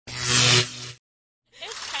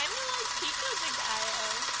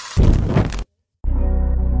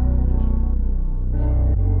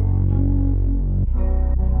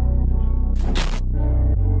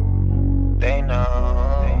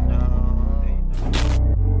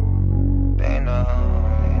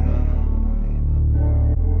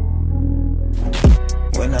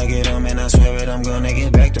I'm gonna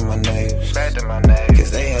get back to my neighbors.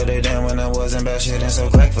 Cause they held it down when I wasn't about shit and so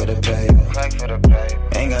crack for the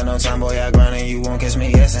paper. Ain't got no time, boy, I grind and you won't catch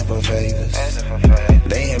me asking for favors.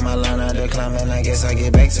 They hit my line out the climbing, I guess I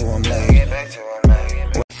get back to them later.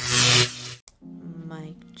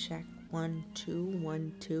 Mic check, 1 2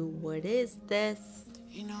 1 2. What is this?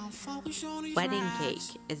 Wedding Cake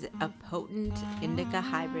is a potent indica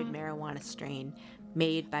hybrid marijuana strain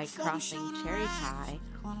made by crossing cherry pie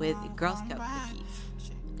with Girl Scout cookies.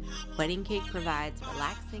 Wedding Cake provides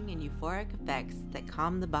relaxing and euphoric effects that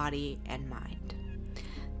calm the body and mind.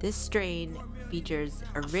 This strain features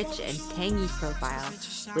a rich and tangy profile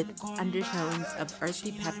with undertones of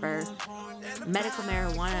earthy pepper. Medical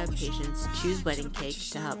marijuana patients choose Wedding Cake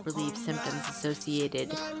to help relieve symptoms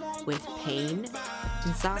associated with pain,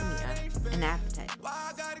 insomnia, and appetite.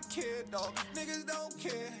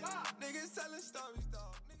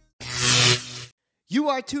 You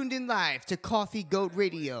are tuned in live to Coffee Goat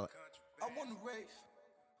Radio.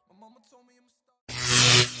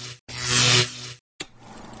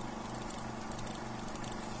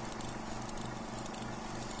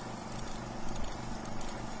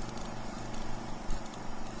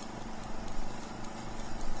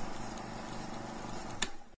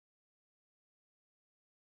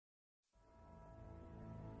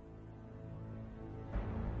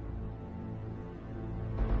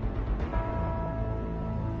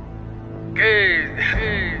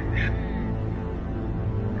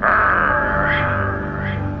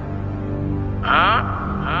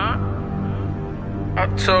 I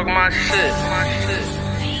talk my shit.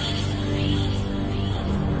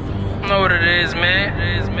 Know what it is, man.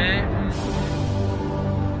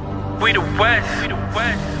 We the West.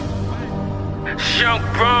 Young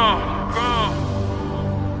Braun.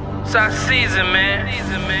 It's our season, man.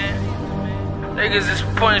 Niggas is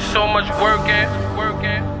putting so much work in.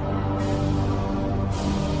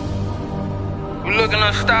 We looking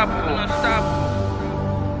unstoppable.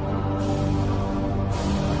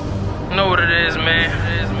 Know what it is, man.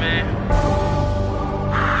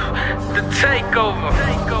 The takeover.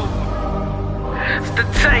 It's the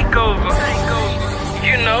takeover.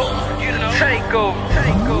 You know, takeover.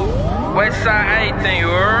 West side everything, you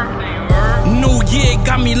heard? New year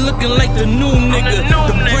got me looking like the new nigga.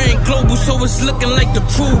 The brand global, so it's looking like the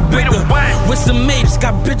crew bigger. With some apes,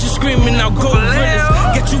 got bitches screaming out gold villas.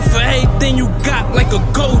 Get you for everything you got like a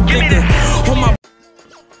gold digger. On my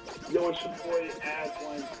Yo, it's your boy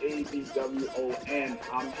Aswan, ABWON.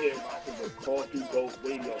 I'm here rocking with Coffee Goat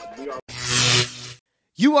Radio.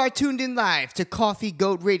 You are tuned in live to Coffee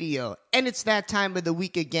Goat Radio, and it's that time of the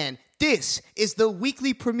week again. This is the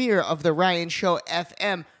weekly premiere of The Ryan Show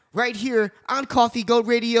FM, right here on Coffee Goat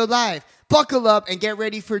Radio Live. Buckle up and get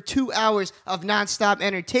ready for 2 hours of nonstop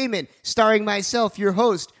entertainment, starring myself, your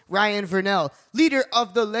host, Ryan Vernell, leader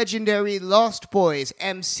of the legendary Lost Boys,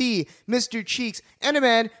 MC, Mr. Cheeks, and a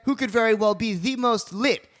man who could very well be the most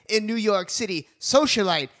lit in New York City,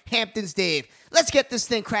 socialite, Hamptons Dave. Let's get this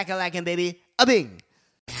thing crack-a-lackin', baby. A-bing.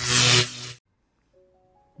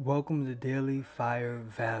 Welcome to Daily Fire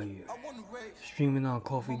Value, streaming on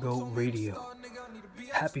Coffee Goat Radio.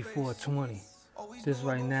 Happy 420. This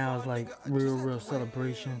right now is like real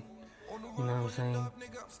celebration. You know what I'm saying?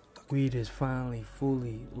 Weed is finally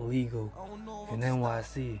fully legal in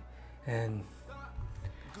NYC, and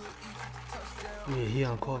we're here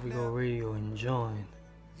on Coffee Goat Radio enjoying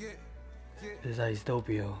this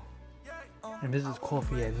Icedopio. And this is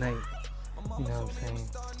coffee at night. You know what I'm saying?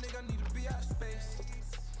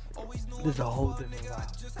 This is a whole different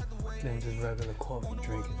vibe than just regular coffee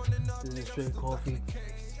drinking. This is straight coffee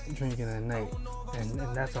drinking at night. And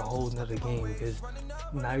that's a whole nother game, because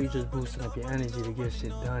now you're just boosting up your energy to get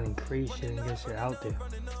shit done and create shit and get shit out there.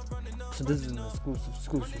 So this is an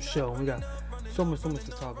exclusive show. We got so much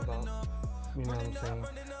to talk about. You know what I'm saying?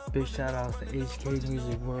 Big shout outs to HK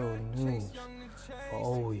Music World News for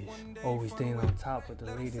always staying on top with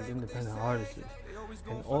the latest independent artists.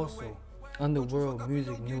 And also, Underworld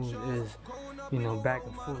Music News is, back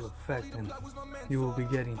in full effect, and you will be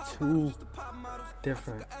getting 2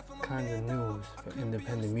 different kinds of news for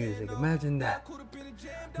independent music. Imagine that.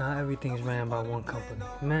 Not everything's ran by one company.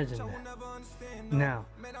 Imagine that. Now,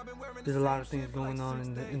 there's a lot of things going on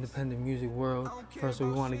in the independent music world. First, we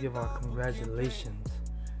want to give our congratulations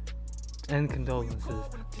and condolences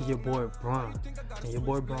to your boy Braun. And your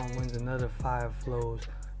boy Braun wins another Fire Flows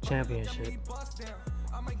championship.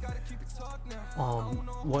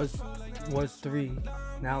 Was 3,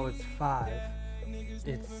 now it's 5.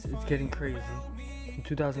 It's getting crazy. From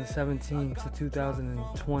 2017 to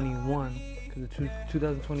 2021, because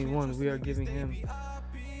 2021 we are giving him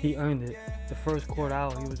he earned it. The first quarter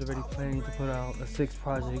out, he was already planning to put out a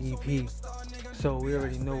 6-project EP. So we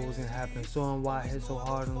already know what was gonna happen. Song why it hit so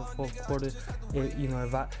hard in the fourth quarter.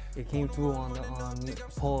 It came through on the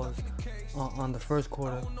pause on the first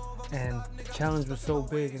quarter, and the challenge was so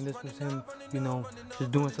big, and this was him,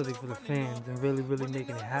 just doing something for the fans and really, really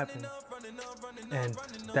making it happen. And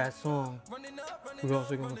that song, we're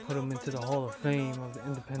also gonna put him into the Hall of Fame of the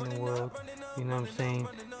independent world. You know what I'm saying?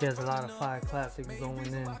 He has a lot of fire classics going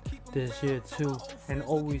in this year too, and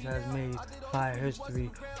always has made fire history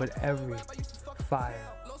with every fire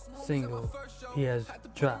single he has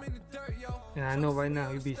dropped. And I know right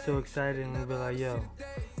now he'd be so excited and he'd be like, yo,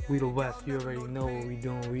 we the West, you already know what we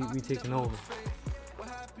doing, we taking over.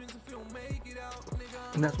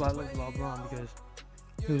 And that's what I love about Bron, because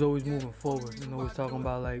he was always moving forward and always talking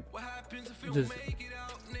about like just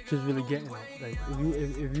really getting it. Like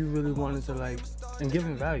if you really wanted to like, and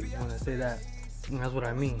giving value when I say that, and that's what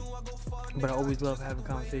I mean. But I always love having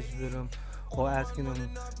conversations with him, or asking him,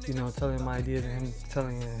 telling him my ideas and him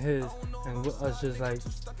telling him his, and us just like,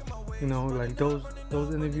 like those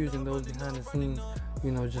interviews and those behind the scenes,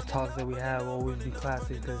 just talks that we have will always be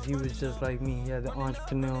classic, because he was just like me. He had the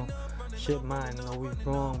entrepreneurship mind and always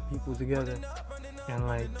brought people together, and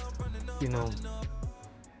like,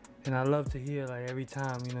 and I love to hear like every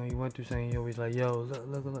time, he went through something, he always like, yo,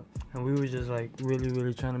 look, and we were just like really,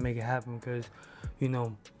 really trying to make it happen, because,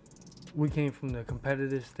 we came from the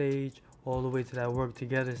competitive stage all the way to that work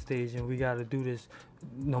together stage, and we got to do this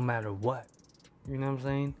no matter what. You know what I'm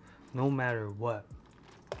saying? No matter what.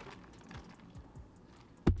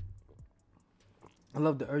 I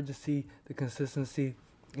love the urgency, the consistency,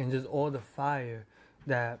 and just all the fire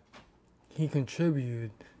that he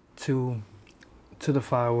contributed to the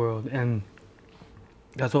fire world, and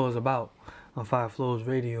that's all it's about on Fire Flows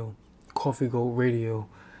Radio, Coffee Goat Radio,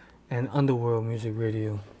 and Underworld Music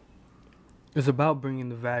Radio. It's about bringing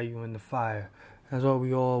the value and the fire. That's why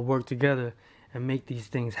we all work together and make these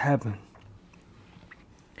things happen.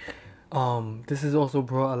 This has also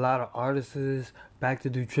brought a lot of artists back to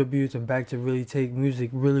do tributes and back to really take music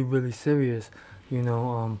really, really serious.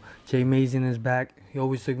 Jay Mazin is back. He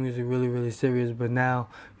always took music really, really serious, but now,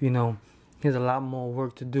 he has a lot more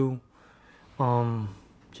work to do.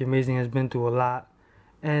 Jay Mazin has been through a lot.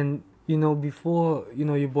 And, before,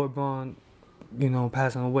 your boy Bron,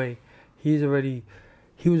 passing away, he was already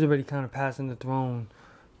kind of passing the throne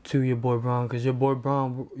to your boy Bron, because your boy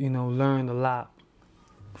Bron, learned a lot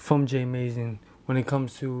from Jay Mazin when it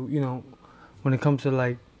comes to,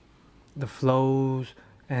 like the flows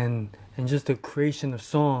and just the creation of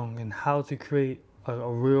song and how to create a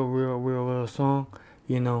real song,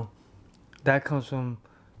 that comes from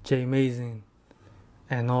Jay Mazin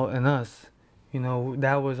and us.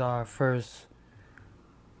 That was our first,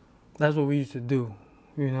 that's what we used to do.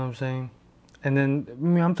 You know what I'm saying? And then,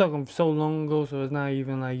 I'm talking so long ago, so it's not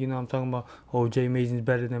even like, I'm talking about, Jay Mazin's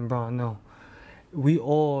better than Bron. No. We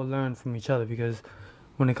all learn from each other, because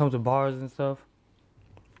when it comes to bars and stuff,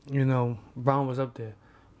 Bron was up there.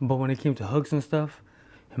 But when it came to hooks and stuff,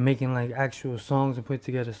 and making like actual songs and put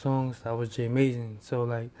together songs, that was Jay Mazin. So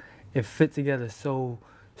like, it fit together so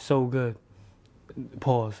good.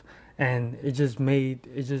 Pause. And it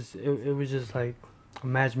was just like a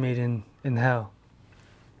match made in hell.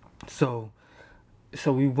 So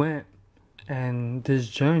we went, and this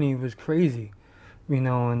journey was crazy, and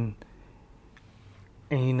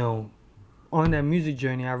on that music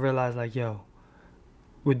journey, I realized like, yo,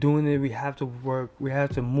 we're doing it, we have to work, we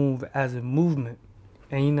have to move as a movement.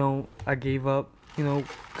 And I gave up,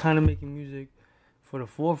 kind of making music for the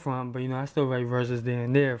forefront, but I still write verses there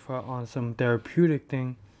and there on some therapeutic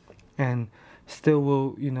thing, and still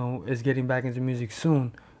will, is getting back into music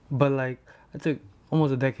soon. But like, I took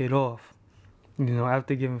almost a decade off.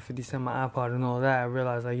 After giving 50 Cent my iPod and all that, I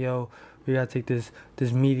realized like, yo, we gotta take this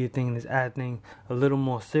media thing, this ad thing a little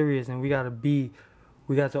more serious, and everybody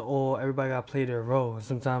gotta play their role. And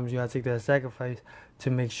sometimes you gotta take that sacrifice to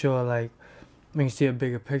make sure, like, when you see a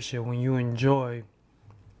bigger picture, when you enjoy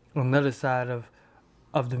another side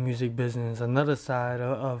of the music business, another side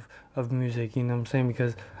of music, you know what I'm saying?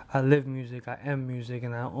 Because I live music, I am music,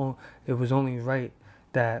 and it was only right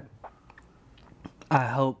that I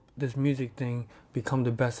help this music thing become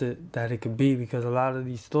the best that it could be, because a lot of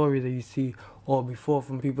these stories that you see all before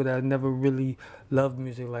from people that never really loved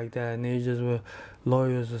music like that, and they just were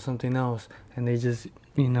lawyers or something else, and they just,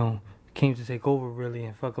 came to take over really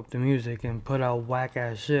and fuck up the music and put out whack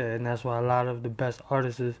ass shit. And that's why a lot of the best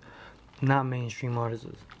artists is not mainstream artists.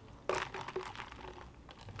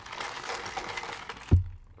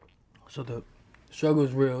 So the struggle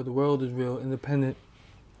is real, the world is real, independent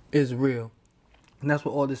is real. And that's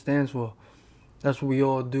what all this stands for. That's what we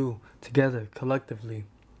all do together, collectively.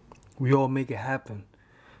 We all make it happen.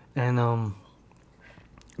 And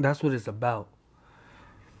that's what it's about.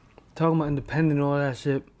 Talking about independent and all that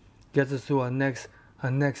shit gets us to our next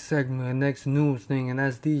segment, our next news thing, and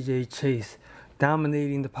that's DJ Chase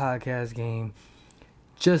dominating the podcast game.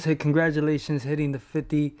 Just hit, congratulations, hitting the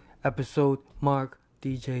 50 episode mark,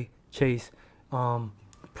 DJ Chase.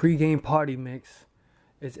 Pre-game party mix.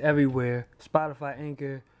 It's everywhere. Spotify,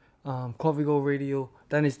 Anchor, Coffee Gold Radio,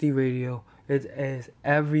 Dynasty Radio. It is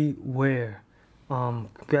everywhere.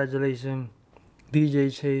 Congratulations,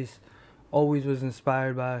 DJ Chase. Always was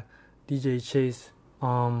inspired by DJ Chase.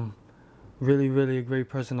 Really, really a great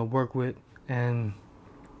person to work with, and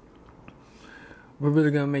we're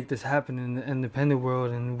really gonna make this happen in the independent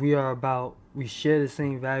world. And we share the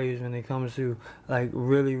same values when it comes to like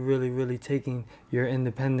really, really, really taking your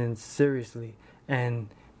independence seriously and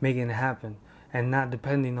making it happen, and not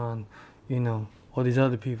depending on, all these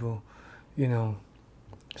other people,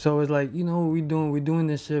 So it's like, we're doing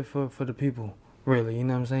this shit for the people, really, you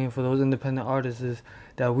know what I'm saying? For those independent artists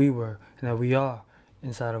that we were and that we are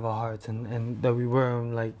inside of our hearts, and that we were,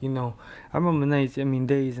 like, I remember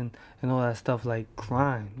days and all that stuff, like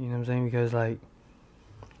crying, you know what I'm saying? Because, like,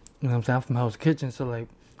 I'm from Hell's Kitchen, so like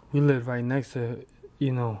we lived right next to,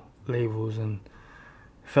 labels, and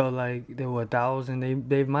felt like they were 1,000.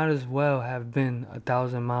 They might as well have been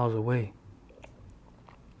 1,000 miles away.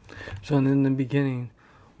 So in the beginning,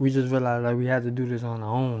 we just realized like we had to do this on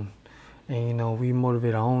our own, and we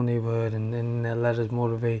motivate our own neighborhood, and then that let us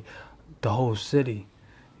motivate the whole city,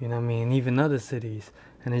 even other cities.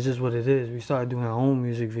 And it's just what it is. We started doing our own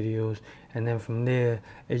music videos, and then from there,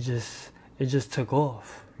 it just took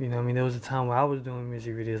off. There was a time where I was doing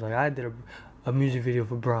music videos. Like I did a music video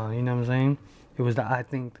for Brown. You know what I'm saying? It was the I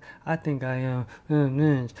think I am.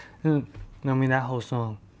 That whole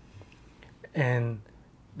song. And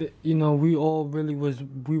we really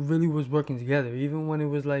was working together, even when it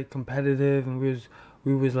was like competitive, and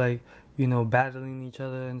we was like battling each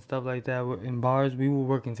other and stuff like that in bars. We were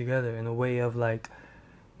working together in a way of like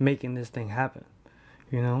making this thing happen,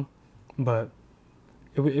 But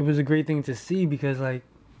it was a great thing to see, because like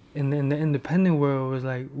in the independent world, it was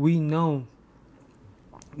like we know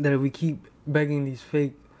that if we keep begging these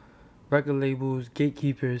fake record labels,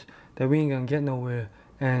 gatekeepers, that we ain't gonna get nowhere,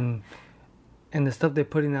 and the stuff they're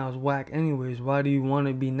putting out is whack anyways. Why do you want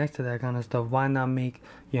to be next to that kind of stuff? Why not make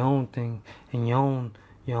your own thing and your own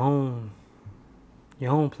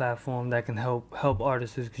platform that can help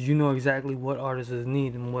artists? Because you know exactly what artists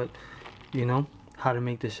need and what, how to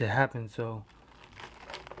make this shit happen. So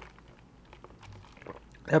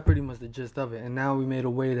that's pretty much the gist of it. And now we made a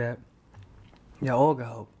way that y'all all got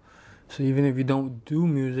help. So even if you don't do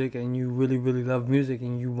music and you really, really love music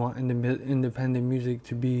and you want independent music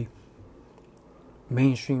to be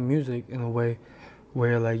mainstream music in a way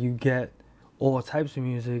where like you get all types of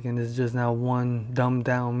music and it's just now one dumbed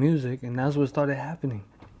down music, and that's what started happening.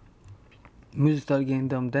 Music started getting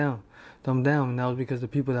dumbed down, and that was because the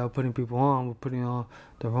people that were putting people on were putting on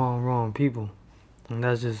the wrong people, and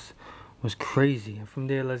that just was crazy. And from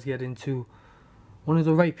there, let's get into one of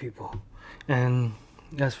the right people, and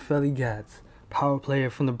that's Felly Gatz, power player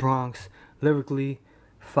from the Bronx, lyrically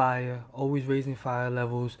fire, always raising fire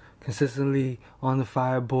levels, consistently on the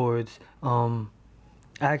fire boards.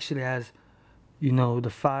 Actually has,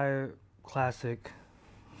 the Fire Classic,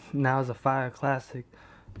 now is a Fire Classic,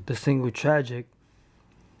 the single Tragic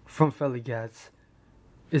from Felly Gatz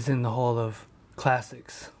is in the Hall of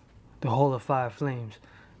Classics, the Hall of Fire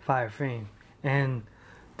Fame. And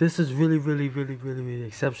this is really, really, really, really, really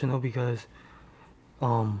exceptional, because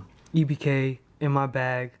EBK, In My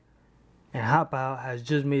Bag, and Hop Out has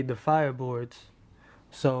just made the fireboards.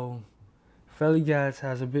 So Felly Gatz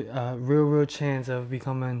has a real chance of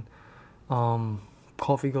becoming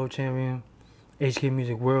Coffee Gold champion, HK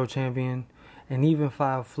Music World champion, and even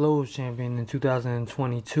Five Flows champion in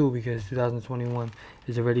 2022, because 2021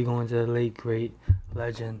 is already going to the late great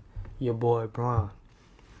legend, your boy Braun.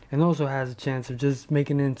 And also has a chance of just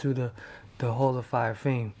making it into the Hall of Fire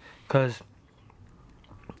Fame, because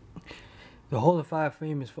the Hall of Fire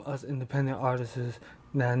Fame is for us independent artists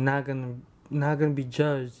that are not gonna be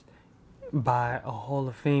judged by a Hall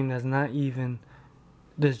of Fame that's not even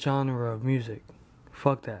this genre of music.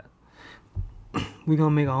 Fuck that. We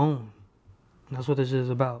gonna make our own. That's what this is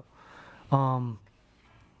about. Felly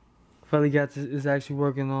Gatz is actually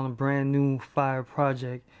working on a brand new fire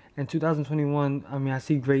project. In 2021, I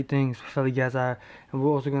see great things for Felly Gatz. And we're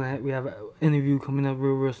also we have an interview coming up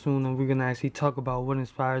real soon, and we're gonna actually talk about what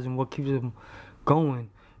inspires and what keeps him going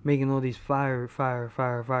making all these fire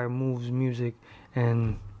moves, music,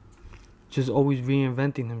 and just always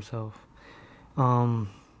reinventing himself.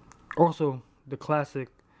 Also, the classic,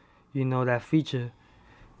 that feature,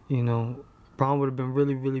 Braun would have been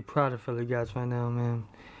really, really proud of Philly Gats right now, man.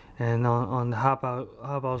 And on the Hop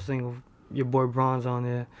Out single, your boy Braun's on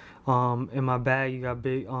there. In My Bag, you got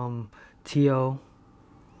big T.O.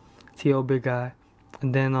 Big Guy.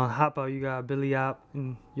 And then on Hop Out, you got Billy Op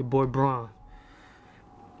and your boy Braun.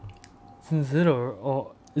 Zinzetta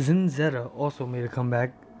also made a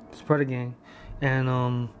comeback, Spread Gang,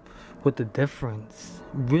 and with The Difference,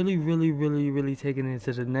 really, really, really, really taking it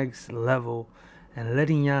to the next level and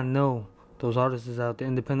letting y'all know, those artists out there,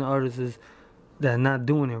 independent artists that are not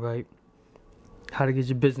doing it right, how to get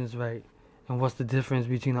your business right, and what's the difference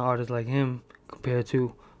between an artist like him compared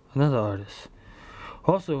to another artist.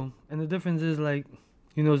 Also, and the difference is, like,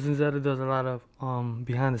 Zinzetta does a lot of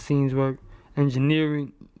behind the scenes work,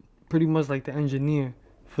 engineering, pretty much like the engineer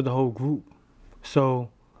for the whole group. So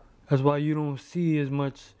that's why you don't see as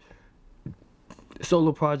much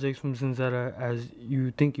solo projects from Zinzetta as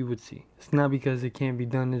you think you would see. It's not because it can't be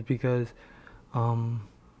done, it's because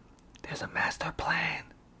there's a master plan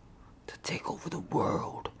to take over the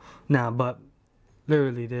world. But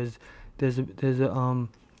literally there's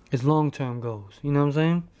it's long-term goals, you know what I'm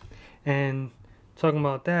saying? And talking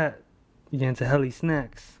about that, you get into Helly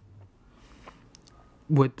Snacks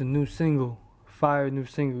with the new single, new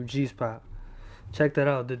single, G-Spot. Check that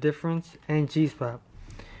out, The Difference and G-Spot.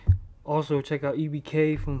 Also, check out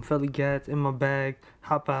EBK from Philly Gats, In My Bag,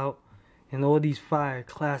 Hop Out, and all these fire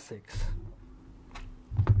classics.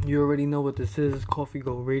 You already know what this is, Coffee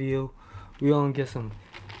Goat Radio. We gonna get some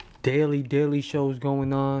daily shows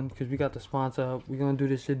going on because we got the sponsor up. We're gonna do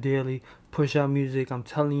this shit daily, push out music. I'm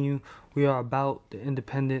telling you, we are about the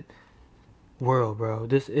independent world, bro.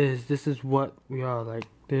 This is what we are. Like,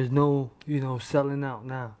 there's no, selling out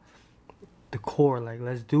now. The core, like,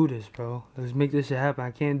 let's do this, bro. Let's make this shit happen.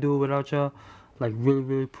 I can't do it without y'all. Like, really,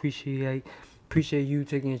 really appreciate you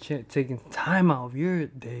taking time out of your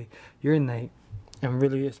day, your night, and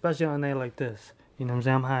really, especially on a night like this. You know what I'm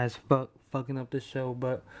saying? I'm high as fuck, fucking up this show,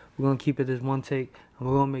 but we're gonna keep it as one take, and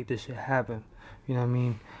we're gonna make this shit happen. You know what I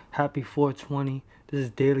mean? Happy 420. This is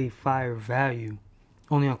Daily Fire Value,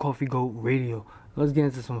 only on Coffee Goat Radio. Let's get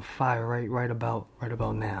into some fire right about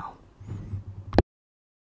now.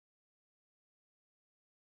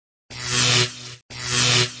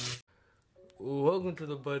 Welcome to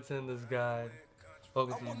the Bud Tenders Guide.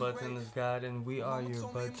 And we are your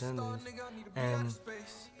Bud Tenders. And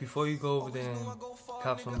before you go over there and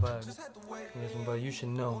cop some bud, you should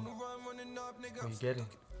know what you're getting,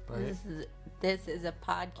 right? This is a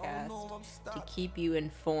podcast to keep you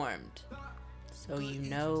informed, so you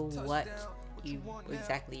know what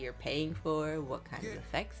exactly you're paying for, what kind of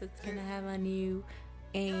effects it's gonna have on you,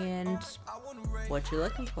 and what you're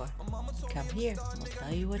looking for. Come here, we'll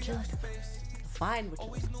tell you what you're looking for. Find what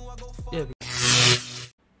you're looking for. Yeah.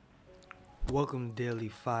 Welcome to Daily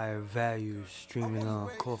Fire Values, streaming on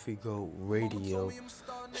Coffee Goat Radio,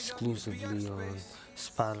 exclusively on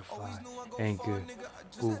Spotify, Anchor,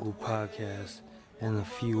 Google Podcasts, and a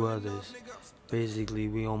few others. Basically,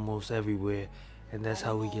 we almost everywhere, and that's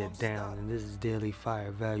how we get down. And this is Daily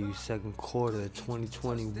Fire Values, second quarter of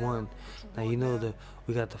 2021. Now,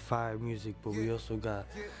 we got the fire music, but we also got,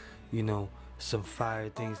 some fire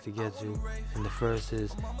things to get to. And the first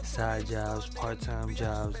is side jobs, part-time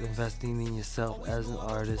jobs, investing in yourself as an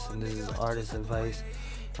artist. And this is artist advice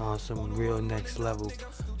on some real next level.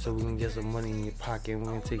 So we're gonna get some money in your pocket, and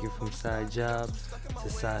we're gonna take it from side job to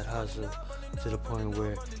side hustle, to the point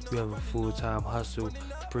where you have a full-time hustle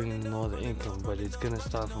bringing in all the income, but it's gonna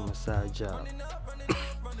start from a side job.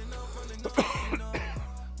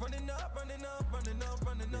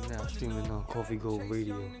 Now streaming on Coffee Goat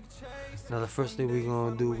Radio. Now the first thing we're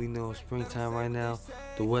gonna do, we know springtime right now,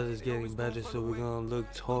 the weather's getting better, so we're gonna look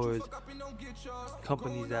towards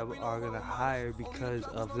companies that are gonna hire because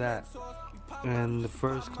of that. And the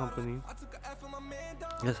first company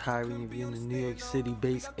that's hiring, if you're in the New York City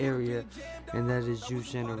based area, and that is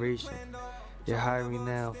Juice Generation. They're hiring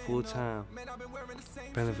now full time.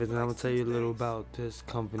 Benefits, and I'm gonna tell you a little about this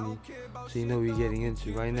company so you know what you're getting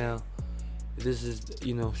into right now. This is,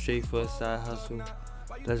 straight for a side hustle.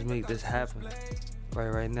 Let's make this happen.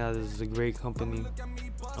 Right now, this is a great company.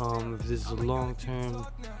 If this is a long-term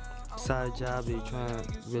side job that you're trying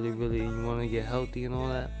to really, you want to get healthy and all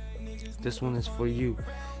that, this one is for you.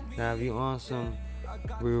 Now, if you're on some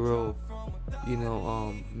real,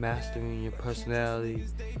 mastering your personality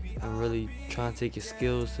and really trying to take your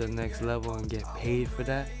skills to the next level and get paid for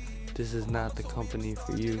that, this is not the company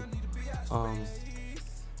for you.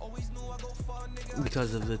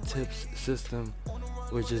 because of the tips system,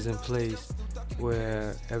 which is in place,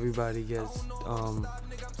 where everybody gets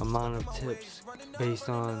amount of tips based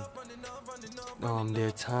on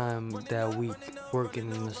their time that week working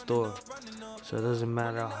in the store. So it doesn't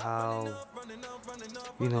matter how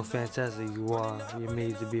fantastic you are, you're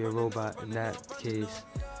made to be a robot in that case.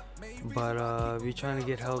 But if you're trying to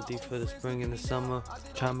get healthy for the spring and the summer,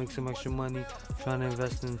 trying to make some extra money, trying to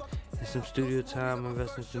invest in some studio time,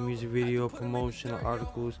 invest in some music video promotion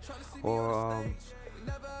articles, or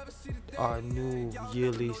our new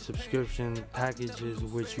yearly subscription packages,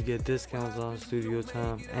 which you get discounts on studio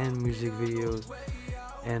time and music videos,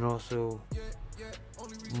 and also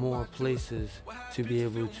more places to be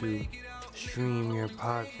able to stream your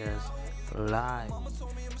podcast live.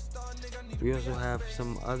 We also have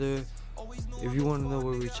some other, if you want to know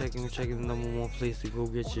where we're checking the number one place to go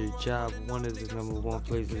get your job. One of the number one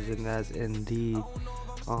places, and that's Indeed.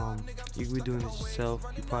 You can be doing this yourself.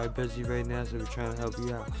 You're probably busy right now, so we're trying to help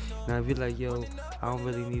you out. Now, if you're like, yo, I don't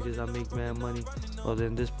really need this, I make mad money, well,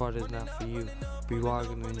 then this part is not for you. But you are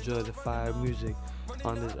going to enjoy the fire music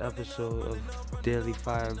on this episode of Daily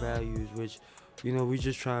Fire Values, which, we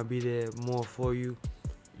just try to be there more for you,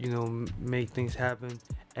 make things happen.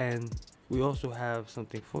 And we also have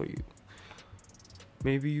something for you.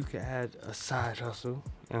 Maybe you can add a side hustle,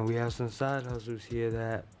 and we have some side hustles here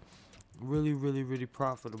that really, really, really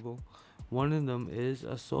profitable. One of them is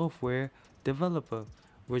a software developer,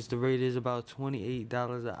 which the rate is about $28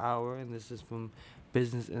 an hour, and this is from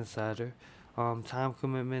Business Insider. Time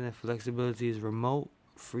commitment and flexibility is remote,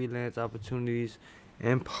 freelance opportunities,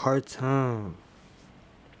 and part-time.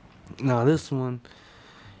 Now this one,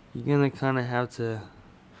 you're gonna kind of have to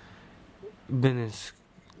been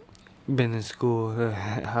in school.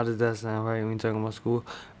 How does that sound, right, when you're talking about school?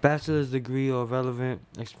 Bachelor's degree or relevant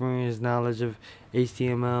experience, knowledge of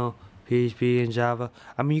HTML, PHP, and Java.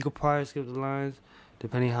 I mean, you could probably skip the lines,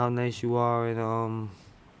 depending how nice you are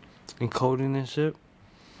in coding and shit.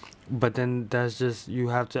 But then that's just, you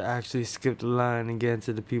have to actually skip the line and get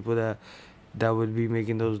into the people that would be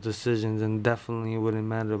making those decisions, and definitely it wouldn't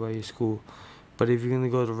matter about your school. But if you're gonna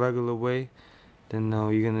go the regular way, then no,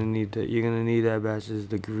 you're gonna need that bachelor's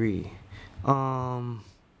degree. But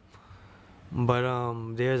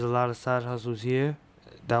there's a lot of side hustles here.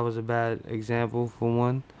 That was a bad example for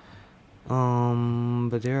one.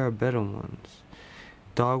 But there are better ones.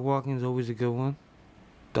 Dog walking is always a good one.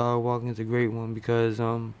 Dog walking is a great one because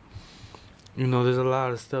there's a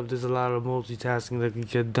lot of stuff. There's a lot of multitasking that can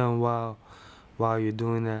get done while you're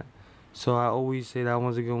doing that. So I always say that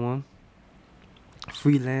one's a good one.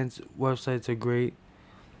 Freelance websites are great.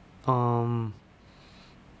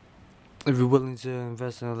 If you're willing to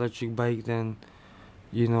invest in an electric bike, then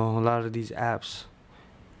a lot of these apps,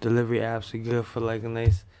 delivery apps, are good for like a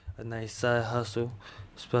nice side hustle,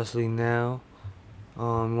 especially now.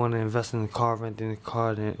 You want to invest in the car, renting a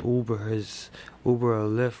car, then Uber or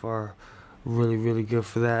Lyft are really, really good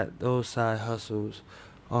for that. Those side hustles.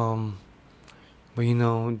 But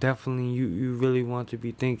definitely you really want to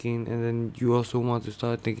be thinking, and then you also want to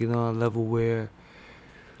start thinking on a level where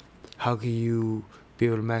how can you be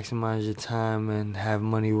able to maximize your time and have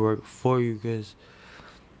money work for you, because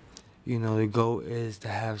the goal is to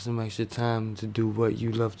have some extra time to do what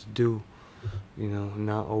you love to do,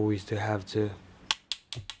 not always to have to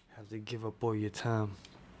give up all your time.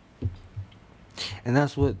 And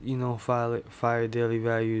that's what Fire Daily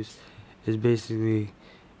Values is basically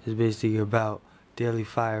about. Daily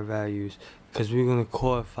Fire Values, because we're gonna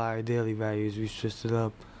call it Fire Daily Values. We switched it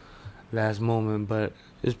up last moment, but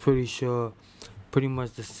it's pretty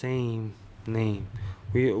much the same name.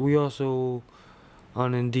 We also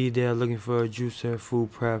on Indeed, they're looking for a juicer,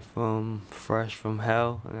 food prep from Fresh from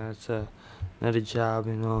Hell, and that's another job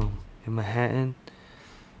in Manhattan.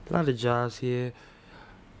 A lot of jobs here.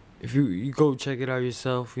 If you go check it out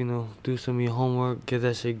yourself, do some of your homework, get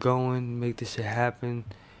that shit going, make this shit happen.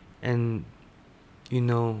 And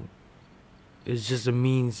it's just a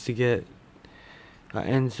means to get an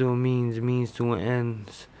end to a means to an end.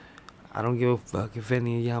 I don't give a fuck if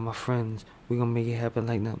any of y'all my friends. We gonna make it happen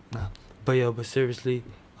like that. Nah. But seriously,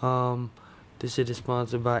 this shit is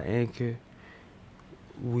sponsored by Anchor.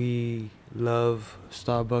 We love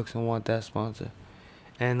Starbucks and want that sponsor.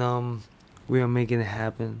 And we are making it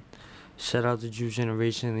happen. Shout out to Juice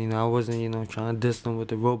Generation. I wasn't, trying to diss them with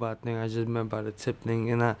the robot thing. I just meant by the tip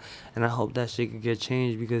thing. And I hope that shit could get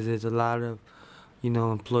changed, because there's a lot of,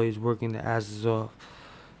 employees working their asses off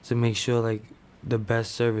to make sure, like, the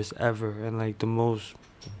best service ever and, like, the most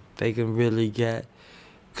they can really get.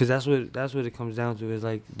 Because that's what it comes down to, is,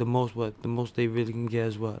 like, the most they really can get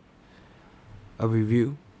is what? A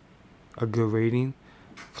review. a good rating,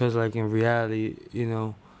 because like in reality, you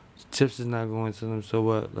know, tips is not going to them. So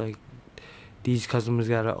what? Like these customers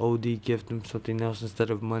gotta OD gift them something else instead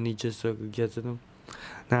of money just so it could get to them.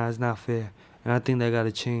 Nah, it's not fair, and I think that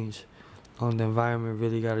gotta change. The environment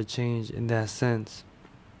really gotta change in that sense.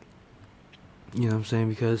 You know what I'm saying?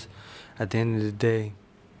 Because at the end of the day,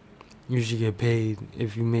 you should get paid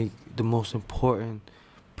if you make the most important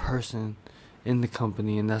person in the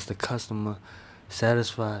company, and that's the customer,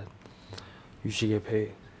 satisfied. You should get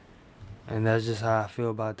paid. And that's just how I feel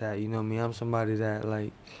about that. You know what I mean? I'm somebody that,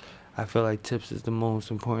 like, I feel like tips is the most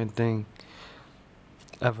important thing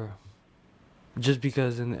ever. Just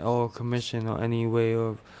because in all commission or any way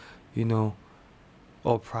of, you know,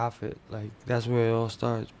 or profit, like that's where it all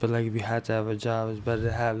starts. But like if you had to have a job, it's better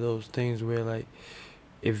to have those things where like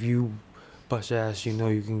if you bust your ass, you know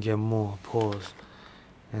you can get more. Pause.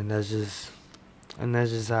 And that's just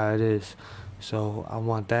how it is. So I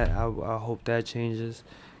want that. I hope that changes,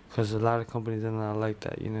 because a lot of companies are not like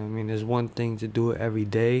that. You know what I mean? There's one thing to do it every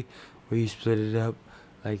day, where you split it up,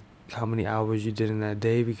 like how many hours you did in that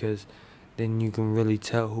day, because then you can really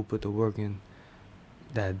tell who put the work in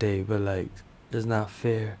that day. But like, it's not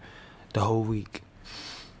fair the whole week.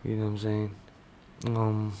 You know what I'm saying?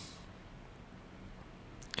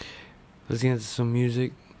 Let's get into some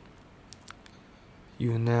music.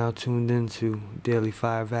 You are now tuned into Daily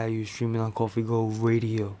Fire Value, streaming on Coffee Gold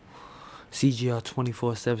Radio. CGR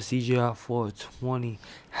 24/7, CGR 420.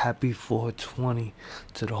 Happy 420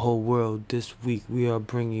 to the whole world. This week we are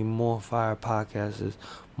bringing more fire podcasts,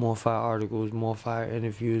 more fire articles, more fire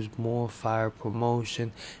interviews, more fire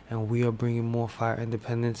promotion, and we are bringing more fire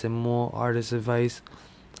independence and more artist advice.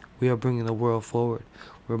 We are bringing the world forward.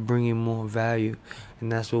 We're bringing more value,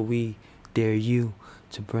 and that's what we dare you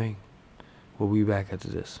to bring. We'll be back after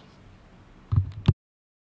this.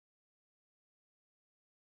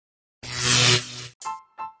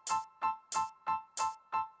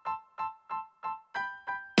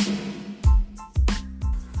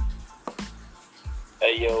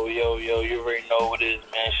 Hey, yo, you already know what it is,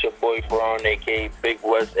 man. It's your boy Braun, a.k.a. Big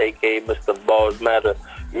West, a.k.a. Mr. Balls Matter.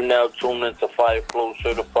 You now tuned into Fire Flow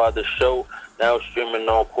Certified, the show, now streaming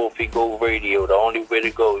on Coffee Gold Radio. The only way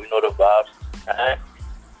to go, you know the vibes.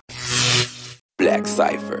 Black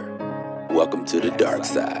Cypher, welcome to the dark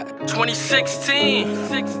side. 2016.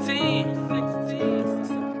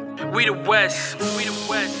 We the West.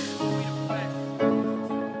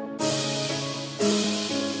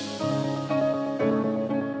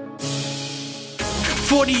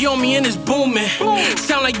 40 on me and it's booming.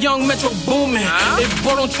 Sound like young Metro booming. If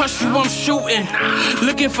boy don't trust you, I'm shooting.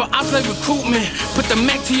 Looking for ops like recruitment. Put the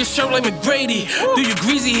Mac to your shirt like McGrady. Do your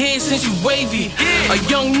greasy hair since you wavy. A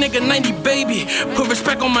young nigga, 90 baby. Put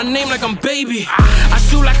respect on my name like I'm baby. I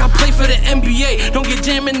shoot like I play for the NBA. Don't get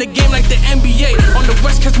jammed in the game like the NBA. On the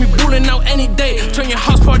West, catch me booling out any day. Turn your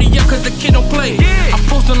house party up cause the kid don't play. I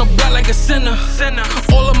post on the block like a sinner.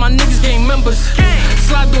 All of my niggas gang members.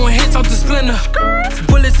 Slide doing hits out the splinter.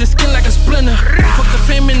 Bullets and skin like a splinter. Put the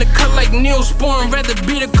fame in the cut like Neosporin. Rather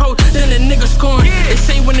be the coach than the nigga scoring. They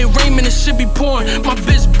say when it rain, man, it should be pouring. My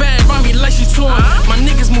bitch bad, ride me like she torn. My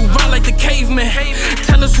niggas move out like the caveman.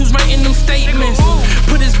 Tell us who's writing them statements.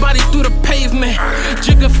 Put his body through the pavement.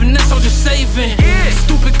 Jigger finesse, I'm just saving.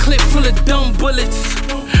 Stupid clip full of dumb bullets.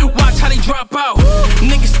 Watch how they drop out.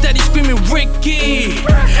 Niggas steady screaming Ricky.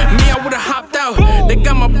 Me, I would've hopped out. They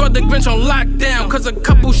got my brother Grinch on lockdown. Cause a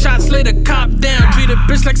couple shots later, cop down. Treat a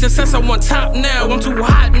bitch like success, I want top now. I'm too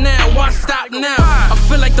hot now, why stop now? I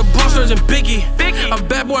feel like the boss and Biggie. A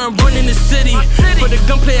bad boy, I'm running the city. For the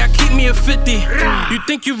gunplay, I keep me a 50. You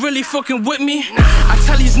think you really fucking with me? I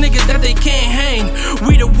tell these niggas that they can't hang.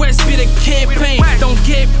 We the West, be the campaign. Don't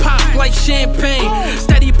get popped like champagne.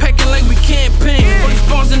 Steady packing like we campaign. All these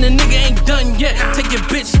bombs and the nigga ain't done yet. Take your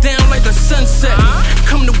bitch down like the sunset.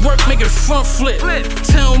 Come to work, make it front flip.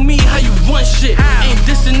 Tell me how you want shit. Ain't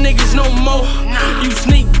dissing niggas no more. You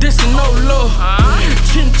sneak dissing no law.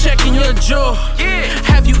 Chin checking your jaw.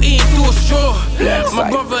 Have you eaten through a straw? My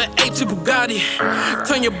brother ate to Bugatti.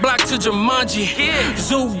 Turn your block to Jumanji.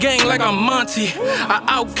 Zoo gang like I'm Monty. I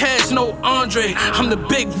outcast, no Andre. I'm the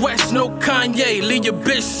Big West, no Kanye. Leave your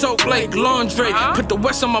bitch soaked like laundry. Put the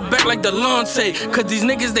West on my back like Delonte. Cause these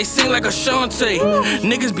niggas, they sing like Ashanti.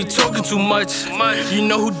 Niggas be talking too much. You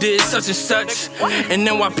know who did such and such. And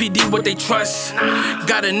NYPD what they trust.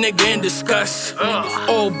 Got a nigga in disgust.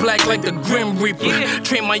 All black like the Grim Reaper.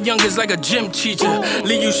 Train my youngest like a gym teacher.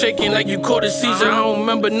 Leave you shaking like you caught a seizure. I don't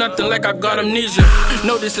remember nothing like I got amnesia.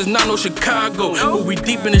 know this is not no Chicago, but we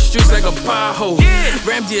deep in the streets like a pothole.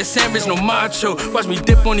 Ramsey a sandwich, no macho. Watch me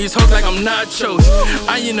dip on these hoes like I'm nachos.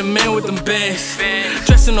 I ain't the man with them bands,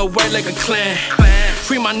 dressing all white like a clan.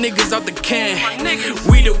 Free my niggas out the can.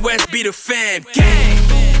 We the West, be the fam. Gang.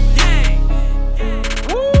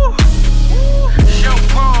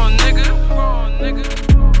 Wrong, nigga.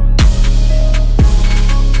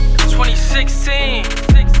 2016.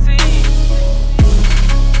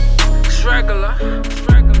 Regular.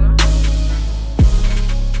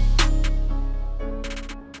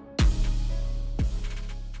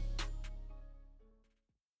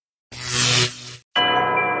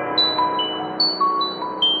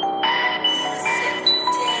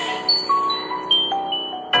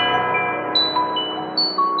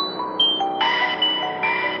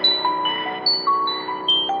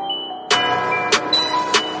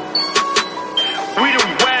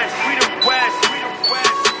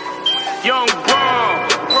 Young Bron,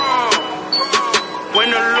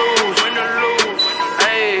 win or lose,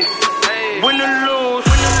 ayy, win or lose.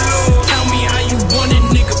 Tell me how you want it,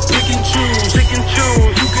 nigga, pick and choose. You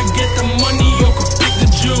could get the money or could pick the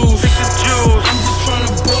juice. I'm just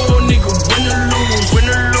tryna ball, nigga, win or lose.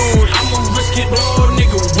 I'ma risk it all,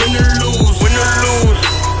 nigga, win or lose.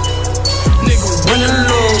 Nigga, win or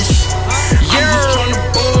lose. I'm just tryna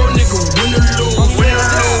ball, nigga, win or lose.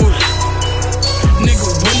 Nigga,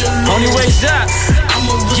 win or lose. Only way's up.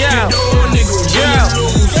 I'ma risk it all, nigga, win or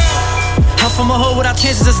lose. I'm from a hood without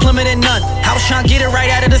chances, it's limited none. I was trying to get it right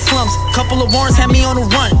out of the slums. Couple of warrants had me on the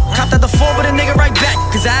run. Copped out the 4, but a nigga right back,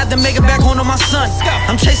 cause I had to make it back home to my son.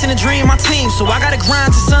 I'm chasing a dream, my team, so I gotta grind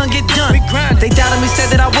till something get done. They doubted me, said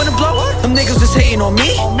that I wouldn't blow. Them niggas was hating on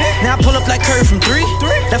me. Now I pull up like Curry from 3.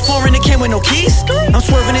 That foreign that came with no keys. I'm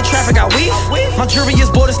swerving in traffic, I weave. My jury is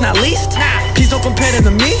bought, it's not leased. Please don't compare them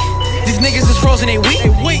to me. These niggas is frozen, they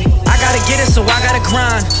weak. I gotta get it, so I gotta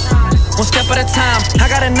grind. One step at a time, I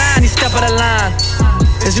got a 9, each step of the line.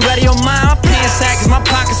 Is you out of your mind? I'm paying sack, cause my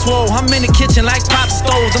pocket's swole. I'm in the kitchen like pop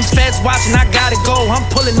stoves. Them feds watching, I gotta go. I'm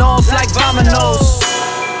pulling off like dominoes.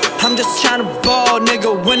 I'm just tryna ball,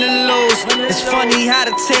 nigga, win or lose. It's funny how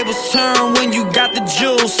the tables turn when you got the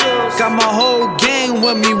juice. Got my whole gang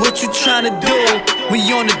with me, what you tryna do? We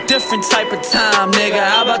on a different type of time, nigga,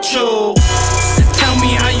 how about you? Tell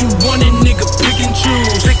me how you want it, nigga, pick and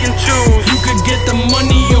choose. You could get the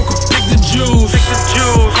money or could pick the juice.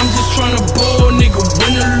 I'm just tryna ball, nigga,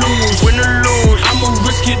 win or lose. I'ma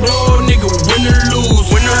risk it all, nigga, win or lose.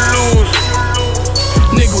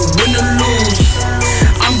 Nigga, win or lose.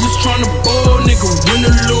 I'm just tryna ball, nigga, win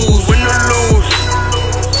or lose.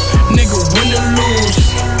 Nigga, win or lose.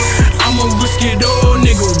 I'ma risk it all,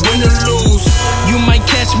 nigga, win or lose. You might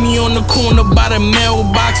catch me on the corner by the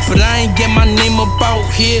mailbox, but I ain't get my name up out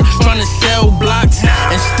here tryna sell blocks.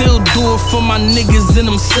 And still do it for my niggas in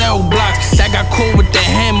them cell blocks that got caught with the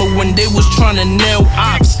hammer when they was tryna nail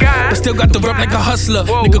ops. But still got the rep like a hustler.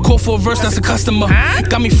 Nigga call for a verse, that's a customer.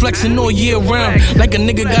 Got me flexing all year round like a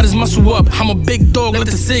nigga got his muscle up. I'm a big dog, let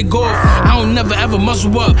the cig off. I don't never ever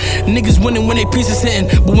muscle up. Niggas winning when they pieces hitting,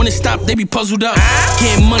 but when it stop, they be puzzled up.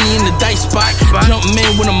 Getting money in the dice spot, jump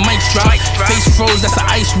man when the mics drop. Face froze, that's an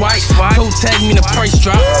ice white. Toe tag me, the price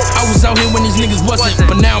drop. I was out here when these niggas wasn't,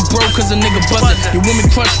 but now I'm broke cause a nigga buzzing. Your woman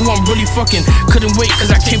crush who I'm really fucking. Couldn't wait cause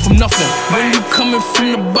I came from nothing. When you coming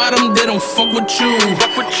from the bottom, they don't fuck with you.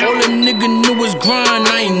 All a nigga knew was grind,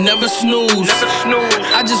 I ain't never snooze.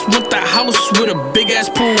 I just want the house with a big ass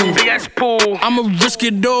pool. I'ma risk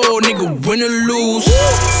it all, nigga, win or lose.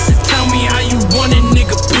 Tell me how you want it,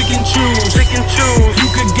 nigga, pick and choose. You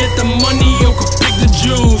could get the money or could pick the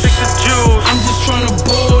juice. I'm just tryna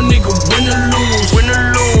ball, nigga, win or lose.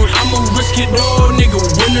 I'ma risk it all, nigga,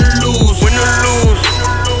 win or lose.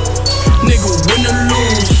 Nigga, win or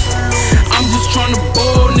lose. I'm just tryna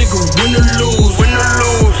ball, nigga, win or lose.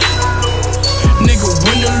 Nigga,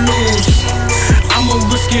 win or lose. I'ma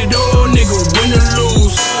risk it all, nigga, win or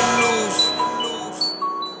lose.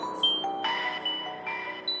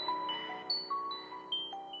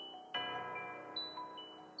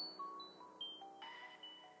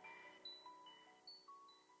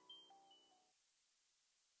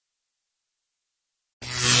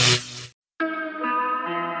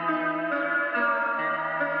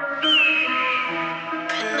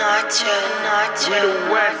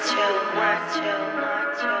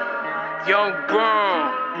 Young Bron.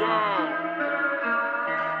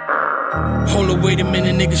 Hold up, wait a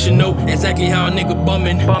minute, niggas should know exactly how a nigga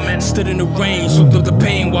bummin'. Stood in the rain, soaked up the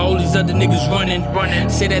pain while all these other niggas running.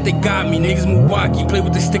 Say that they got me, niggas Milwaukee, play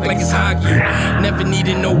with the stick like it's hockey. Never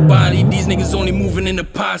needed nobody, these niggas only moving in the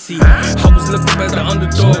posse. I was looked up as the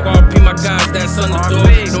underdog, RP my guys, that's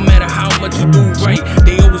underdog. No matter how much you do right,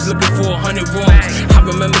 they always looking for 100 wrongs. I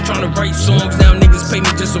remember trying to write songs, now niggas pay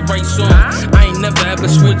me just to write songs. I ain't never ever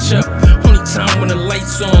switch up, only time when the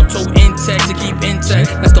lights on. Told intact to keep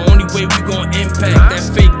intact, that's the only way we gon' impact. That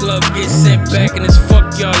fake love gets sent back, and it's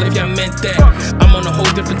fuck y'all if y'all meant that. I'm on a whole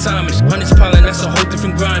different timing, honest piling, that's a whole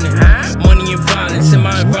different grinding. Money and violence in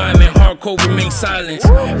my environment, hardcore remain silence.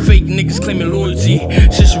 Fake niggas claiming loyalty,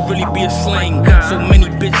 shit should really be a slang. So many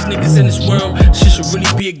bitch niggas in this world, shit should really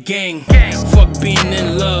be a gang. Fuck being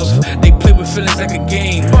in love, they play with feelings like a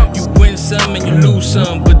game. You win some and you lose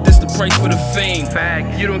some, but this the price for the fame.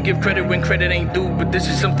 You don't give credit when credit ain't due, but this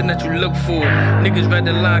is something that you look for. Niggas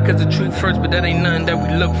rather lie cause the truth hurts, but that ain't nothing that we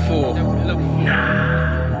look for.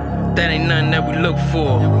 That ain't nothing that we look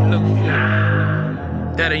for.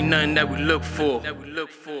 That ain't nothing that we look for.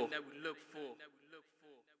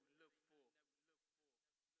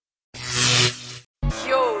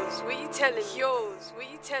 Yours, what you telling? Yours, what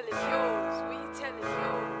you telling? Yours, what you telling?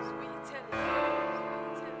 Yours, what you telling?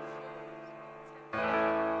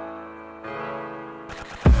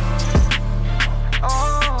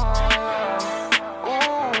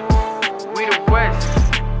 We the West.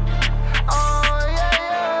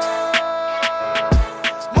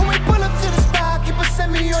 When we pull up to the spot, keep a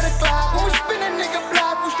semi on the clock. When we spin a nigga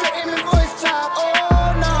block, we straight aiming for his top.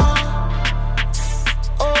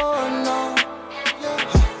 Oh no,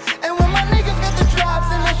 yeah. And when my niggas got the drops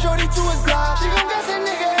and that shorty to his block, she gon' gas a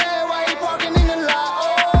nigga head while he parking in the lot.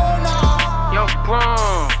 Oh no, Yo, bro.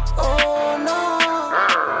 oh no.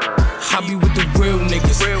 I be with the real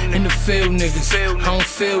niggas, in the field niggas. I don't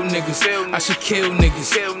feel niggas, I should kill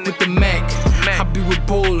niggas. With the Mac, I be with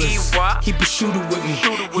ballers. Keep a shooter with me,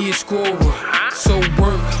 he a scorer. So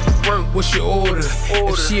work, what's your order?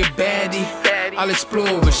 If she a baddie, I'll explore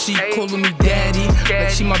her. She calling me daddy, like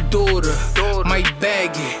she my daughter. Might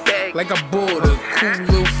bag it, like I bought her. Cool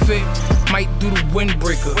little fit, might do the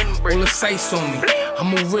windbreaker. All the sights on me,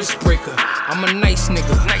 I'm a risk breaker. I'm a nice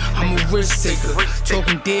nigga, I'm a risk taker.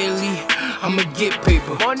 Talking daily, I'ma get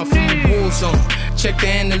paper. I'm from a war zone, check the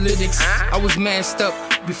analytics. I was masked up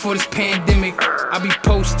before this pandemic. I be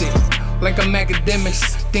posted like I'm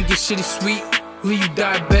academics. Thinking shit is sweet, who you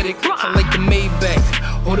diabetic? I like the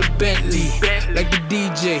Maybach or the Bentley, like the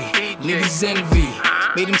DJ. Niggas envy,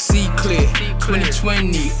 made him see clear.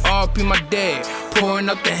 2020, RP my dad, pouring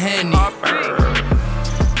up the Henny.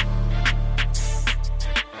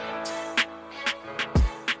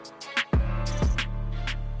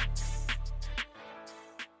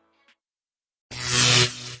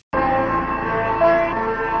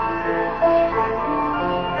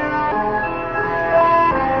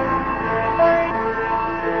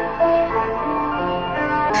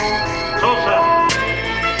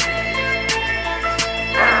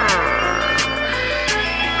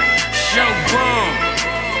 Young Bron,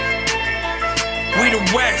 we the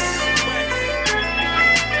West.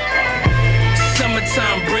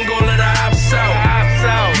 Summertime, bring all of the ops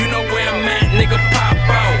out. You know where I'm at, nigga, pop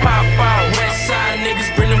out. West side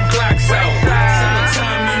niggas, bring them Glocks out.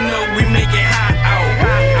 Summertime, you know we make it hot out.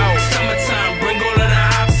 Summertime, bring all of the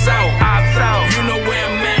ops out. You know where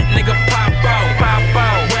I'm at, nigga, pop out.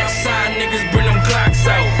 West side niggas, bring them Glocks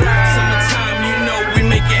out. Summertime, you know we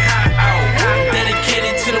make it hot out.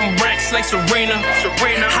 Dedicated to them racks like Serena.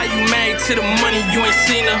 How you married to the money, you ain't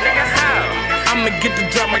seen her. I'ma get the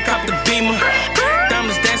drop, I cop the Beamer.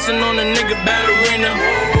 Diamonds dancing on a nigga ballerina.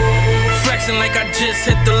 Flexing like I just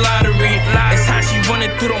hit the lottery. It's how she running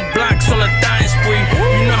through them blocks on a dying spree.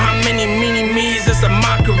 You know how many me's, it's a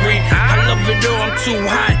mockery. I love it though, I'm too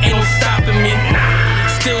hot, ain't no stopping me.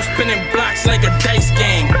 Still spinning blocks like a dice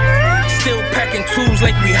game. Still packing tools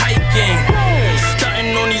like we hiking.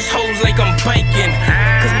 Stunting on these hoes like I'm biking.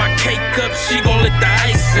 Cause my cake up, she gon' lick the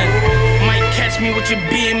icing. Might catch me with your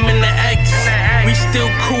BM in the X. We still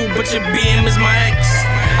cool, but your BM is my ex.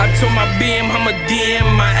 I told my BM I'ma DM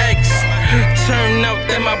my ex. Turn out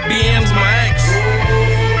that my BM's my ex.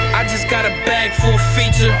 I just got a bag full of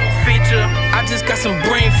feature. I just got some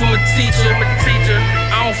brain from a teacher.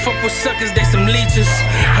 I don't fuck with suckers, they some leeches.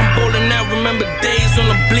 I'm bowling out, remember days on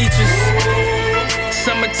the bleachers.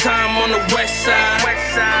 Summertime on the west side.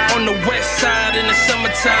 On the west side in the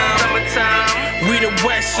summertime. We the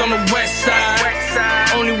West on the west side.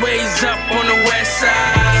 Only ways up on the west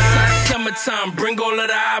side. Summertime, bring all of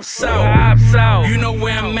the ops out. You know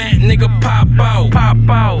where I'm at, nigga, pop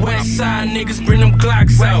out. West side niggas, bring them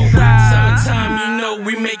Glocks out.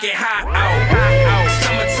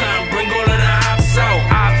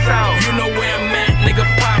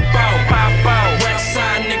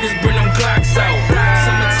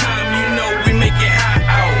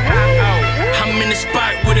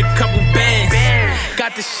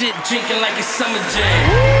 drinking like a summer jam.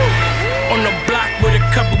 On the block with a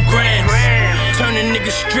couple grams, turning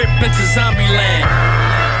niggas strip into zombie land.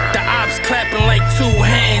 The ops clapping like two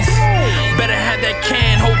hands. Better have that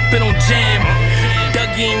can, hope it don't jam.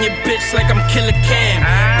 Dougie in your bitch like I'm Killer Cam.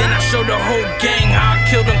 Then I show the whole gang how I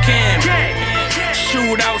killed them Cam.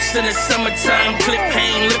 Shootouts in the summertime, clip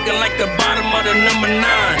hang looking like the bottom of the number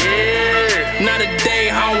 9. Not a day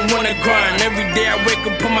I don't wanna grind. Every day I wake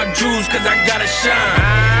up, put my jewels cause I gotta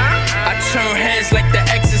shine. I turn heads like the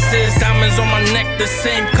Exorcist. Diamonds on my neck, the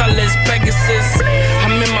same color as Pegasus.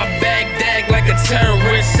 I'm in my Baghdad like a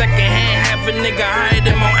terrorist. Second hand, half a nigga higher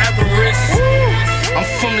than Mount Everest. I'm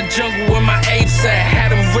from the jungle where my apes at. Had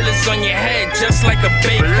them realers on your head just like a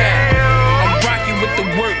bait cat. I'm rocky with the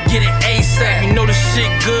work, get it ASAP. You know the shit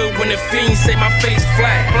good when the fiends say my face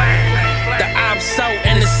flat. The ops out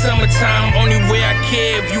in the summertime, only way I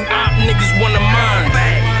care if you op niggas wanna mine.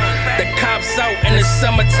 The cops out in the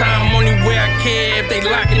summertime, only way I care if they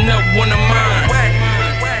locking up one of mine.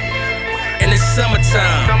 In the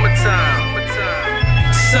summertime,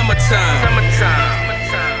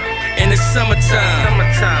 in the summertime.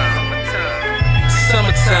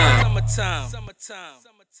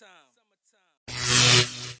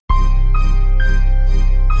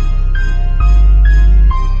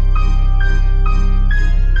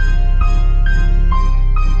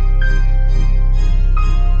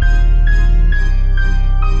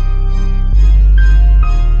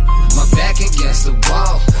 Against the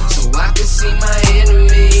wall, so I can see my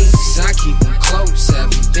enemies. I keep them close, have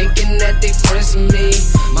them thinking that they friends with me.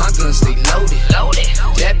 My gun stay loaded,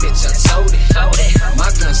 that bitch I told it. My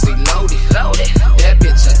gun stay loaded, that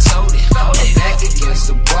bitch I told it. I'm back against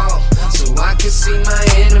the wall, so I can see my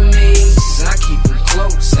enemies. I keep them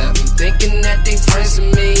close, have them thinking that they friends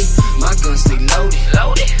with me. My gun stay loaded,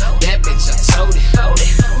 that bitch I told it.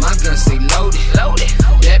 My gun stay loaded,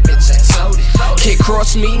 that bitch I told it. Can't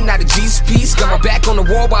cross me, not a G's piece. Got my back on the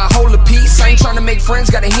wall while I hold a piece. I ain't trying to make friends,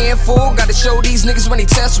 got a handful. Gotta show these niggas when they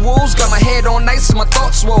test wolves. Got my head on nice and my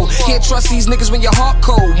thoughts swole. Can't trust these niggas when your heart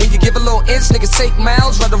cold. When you give a little inch, niggas take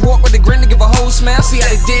miles. Rather walk with a grin to give a whole smile. See how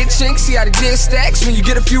they did chink, see how they did stacks. When you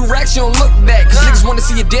get a few racks, you don't look back. Cause niggas wanna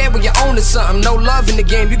see you dead when you own to something. No love in the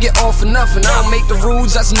game, you get all for nothing. I don't make the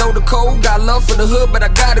rules, I just know the code. Got love for the hood, but I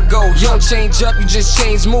gotta go. You don't change up, you just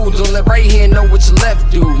change mood. Don't let right hand know what your left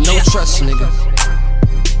do. No trust, nigga.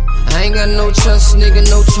 I ain't got no trust, nigga,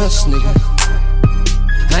 no trust, nigga.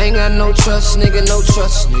 I ain't got no trust, nigga, no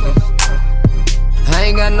trust, nigga. I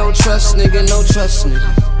ain't got no trust, nigga, no trust,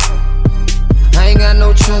 nigga. I ain't got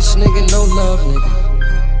no trust, nigga, no love, nigga.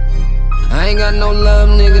 I ain't got no love,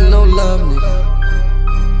 nigga, no love,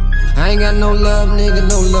 nigga. I ain't got no love, nigga,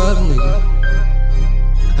 no love, nigga.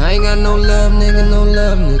 I ain't got no love, nigga, no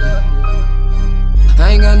love, nigga.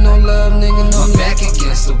 I ain't got no love, nigga, no love. I'm back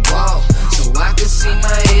against the wall, so I can see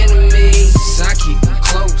my enemies. I keep them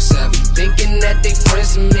close, have them thinking that they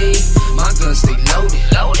friends with me. My gun stay loaded,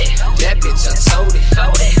 that bitch I told it.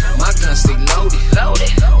 My gun stay loaded,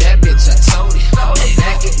 that bitch I told it. I'm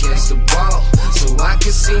back against the wall, so I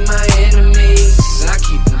can see my enemies. I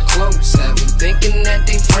keep them close, have them thinking that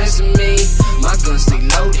they friends with me. My gun stay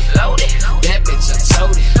loaded, that bitch I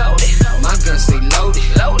told it. My gun stay loaded,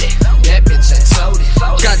 that bitch I told it.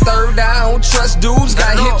 Got third eye, I don't trust dudes.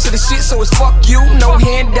 Got hip to the shit, so it's fuck you. No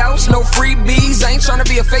handouts, no freebies. I ain't tryna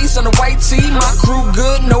be a face on a white tee. My crew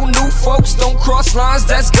good, no new folks. Don't cross lines,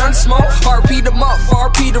 that's gun smoke. RP to Muff,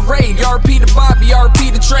 RP to Ray, RP to Bobby,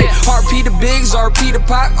 RP to Trey, RP to Biggs, RP to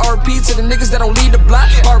Pac, RP to the niggas that don't lead the block,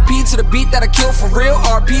 RP to the beat that I kill for real,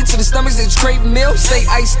 RP to the stomachs that crave meal. Stay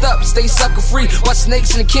iced up, stay sucker free. Watch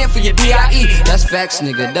snakes in the camp for your DIE. That's facts,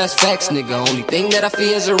 nigga, that's facts, nigga. Only thing that I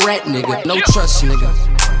fear is a rat, nigga. No trust, nigga.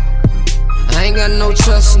 I ain't got no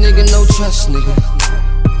trust, nigga, no trust, nigga.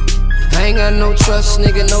 I ain't got no trust,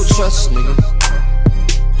 nigga, no trust, nigga.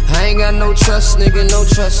 I ain't got no trust, nigga, no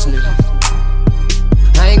trust, nigga.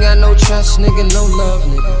 I ain't got no trust, nigga, no love,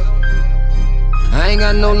 nigga. I ain't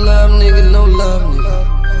got no love, nigga, no love, nigga.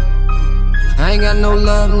 I ain't got no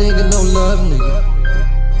love, nigga, no love, nigga.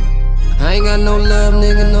 I ain't got no love,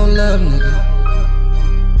 nigga, no love, nigga.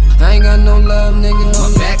 I ain't got no love, nigga, no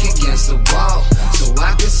love. My back against the wall, so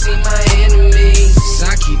I can see my enemies.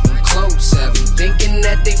 I keep them close, have them thinking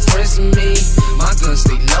that they friends with me. My gun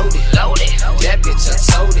stay loaded, that bitch I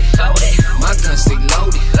told it. My gun stay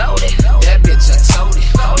loaded, that bitch I told it.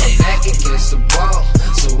 I'm back against the wall,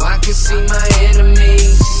 so I can see my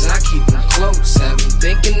enemies. I keep them close, have them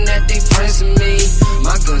thinking that they friends with me.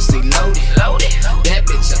 My gun stay loaded, that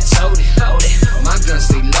bitch I told it. My gun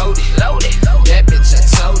stay loaded, that bitch I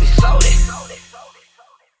told it.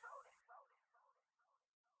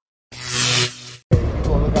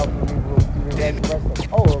 Look out for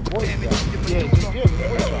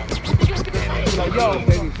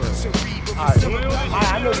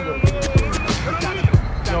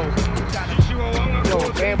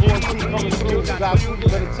coming through. You got a crew, you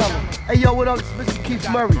better tell them. Hey, yo, what up? It's Mr. Keith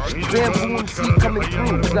Murray. Bamboo MC coming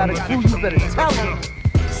through. You got a crew, you better tell them.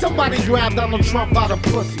 Somebody grabbed Donald Trump by the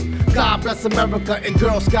pussy. God bless America and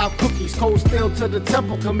Girl Scout cookies. Cold steel to the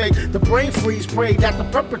temple can make the brain freeze. Pray that the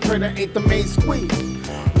perpetrator ain't the main squeeze.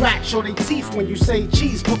 Rats show their teeth when you say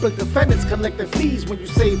cheese. Public defendants collect their fees when you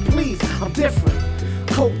say please. I'm different.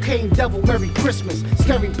 Cocaine devil, Merry Christmas.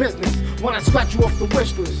 Scary business when I scratch you off the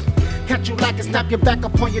wish list. Catch you like and snap your back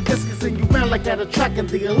up on your discus and you ran like at a track in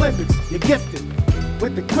the Olympics. You're gifted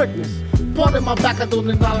with the quickness. Pardon my back, I don't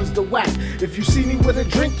acknowledge the whack. If you see me with a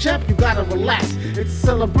drink, champ, you gotta relax. It's a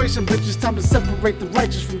celebration, bitch, it's time to separate the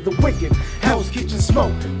righteous from the wicked. Hell's Kitchen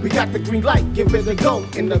smoke, we got the green light, give it a go.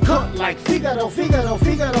 In the cut like Figaro, Figaro,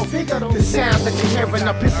 Figaro, Figaro. The sound that you're hearing,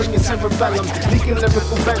 I'm pissing your cerebellum. Leaking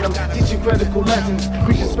lyrical venom, teaching critical lessons.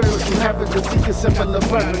 Preaching spiritual habits and seeking similar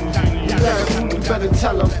brethren. You gotta move, you better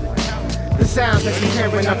tell them. The sounds that you're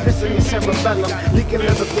hearing are pissing your cerebellum, leaking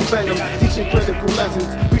lyrical venom, teaching critical lessons,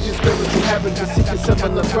 preaching spiritual habits and seeking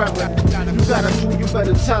similar brethren. You got a crew, you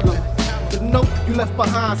better tell them. The note you left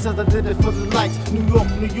behind says I did it for the lights. New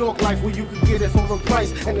York life where you could get it for a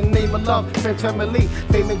price. In the name of love, friends, family,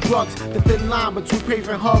 fame and drugs. The thin line between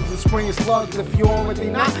craving hugs and spraying slugs. If you already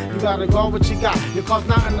not, you gotta go what you got. Your car's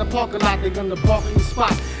not in the parking lot, they're gonna park in your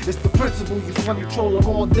spot. It's the principle, you funny troll of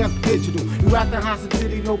all death digital. You acting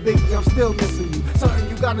hostility, no biggie, I'm still missing you. Something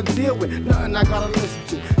you gotta deal with, nothing I gotta listen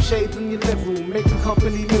to. Shades in your living room, making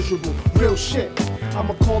company miserable. Real shit,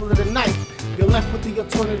 I'ma call it a night. You're left with the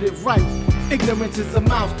alternative right. Ignorance is a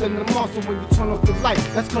mouse, then a monster when you turn off the light.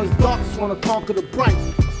 That's cause darkness wanna conquer the bright.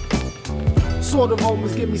 Sort of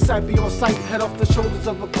moments give me sight beyond sight. Head off the shoulders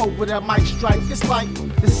of a cobra that might strike. It's like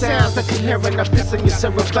the sounds that you're hearing are pissing your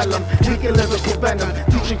cerebellum. Leaking lyrical venom,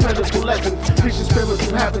 teaching critical lessons. Preaching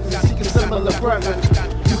spiritual habits and seeking similar brethren.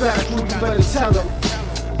 You got a crew, you better tell them.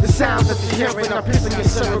 The sounds that you're hearing are pissing your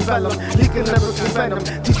cerebellum. Leaking lyrical venom,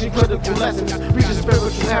 teaching critical lessons. Preaching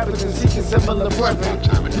spiritual habits and seeking similar brethren.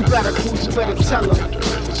 You got a crew, you better tell them.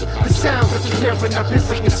 The sounds that you're hearing are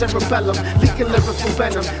pissing your cerebellum. Leaking lyrical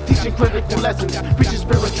venom, teaching critical lessons. Preaching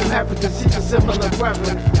spiritual habits and seeking similar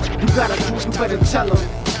brethren. You got a crew, you better tell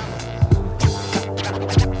them.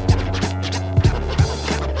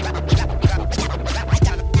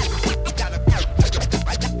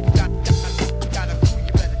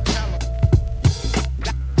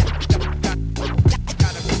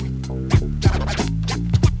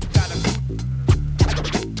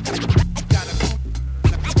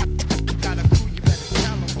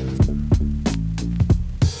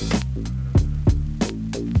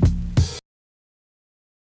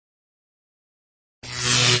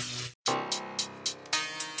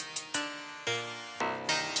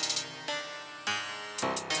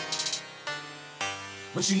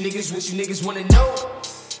 What you niggas wanna know?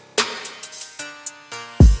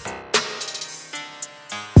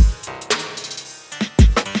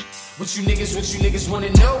 What you niggas wanna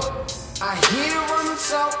know? I hear them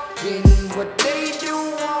talking, what they do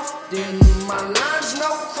often. My lines no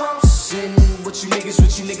crossing. What you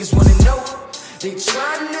niggas wanna know? They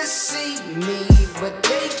tryna see me, but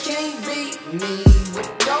they can't beat me. But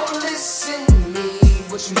don't listen to me.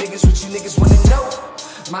 What you niggas wanna know?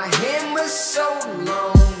 My hammer's so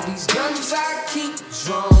long, these guns I keep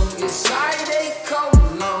drawn inside a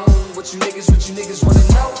colon. What you niggas wanna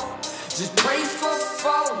know? Just pray for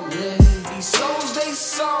falling. These souls they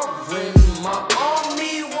sovereign, my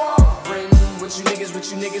army warring. What you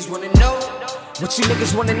niggas wanna know? What you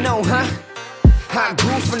niggas wanna know, huh? How I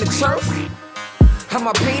grew from the turf? How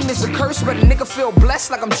my pain is a curse, but a nigga feel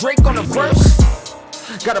blessed like I'm Drake on a verse.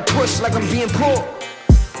 Gotta push like I'm being pulled.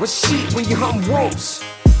 What's sheep when you hunt wolves?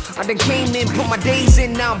 I done came in, put my days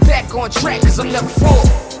in, now I'm back on track, cause I'm never full.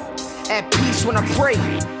 At peace when I pray,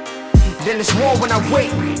 then it's war when I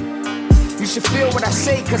wait. You should feel what I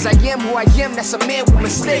say, cause I am who I am, that's a man with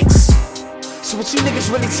mistakes. So what you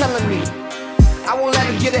niggas really telling me? I won't let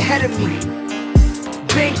them get ahead of me.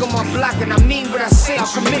 Bank on my block and I mean what I say, I'm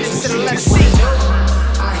committed to the letter C.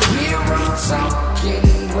 I hear them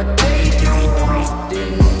talking, what they do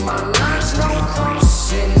often. My lines no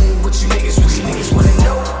crossing. What you niggas wanna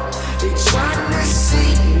know? They tryna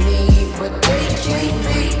see me, but they can't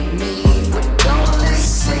beat me. But don't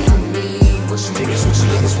listen to me. What you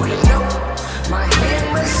niggas wanna know? My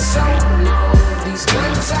hammer's so long, these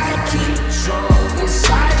guns I keep drawn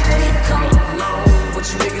inside a colon. What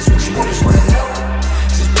you niggas wanna know?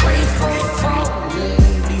 Just pray for falling.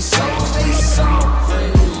 These souls they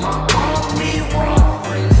sovereign, my army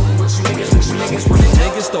warring. What you niggas wanna know?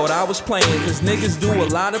 Niggas thought I was playing. Cause niggas do a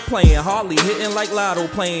lot of playing, hardly hitting like lotto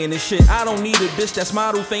playing and shit. I don't need a bitch that's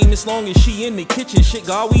model famous, long as she in the kitchen. Shit,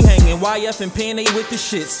 God, we hanging. YF and Pan, they with the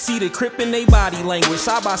shits. See the crip in they body language.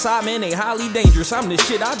 Side by side, man, they highly dangerous. I'm the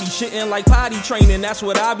shit, I be shitting like potty training, that's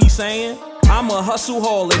what I be saying. I'm a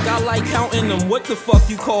hustle-holic, I like counting them, what the fuck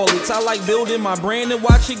you call it? I like building my brand and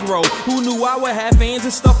watch it grow. Who knew I would have fans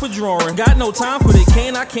and stuff for drawing? Got no time for the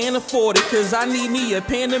I can't afford it, cause I need me a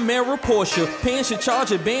Panamera Porsche. Pan should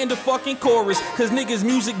charge a band of fucking chorus, cause niggas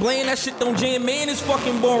music bland, that shit don't jam, man, it's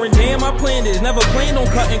fucking boring. Damn, I planned this, never planned on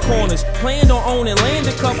cutting corners. Planned on owning land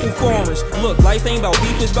a couple foreigns. Look, life ain't about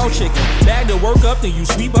beef, it's about chicken. Bag the work up, then you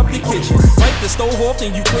sweep up the kitchen. Wipe the stove off,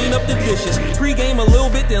 then you clean up the dishes. Pre-game a little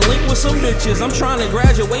bit, then link with some bitches. I'm trying to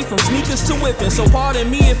graduate from sneakers to whipping, so pardon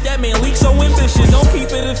me if that man leaks so ambitious. Don't keep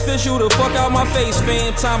it official, the fuck out my face,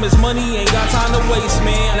 fam. Time is money, ain't got time to waste,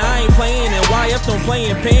 man. I ain't playing, and YF don't play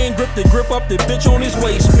in Pan. Grip the grip up the bitch on his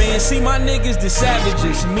waistband. See my niggas, the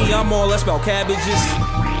savages. Me, I'm all less about cabbages.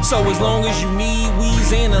 So as long as you need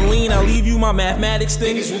weeds and a lean, I'll leave you my mathematics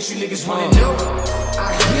things. Niggas, what you niggas wanna know?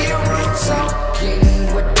 I hear them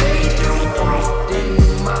talking, what they do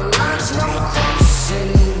often. My lines no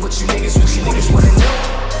crossing. What you niggas wanna know?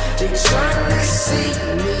 They tryna see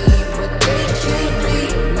me, but they can't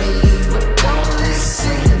beat me. But don't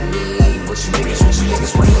listen to me. What you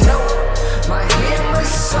niggas wanna know? My hammer's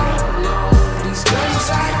so long, these guns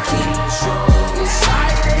I keep strong. It's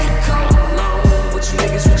high they come long. What you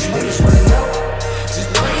niggas wanna know? Just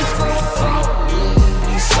wait for falling.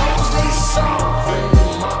 These souls they sovereign.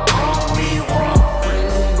 My army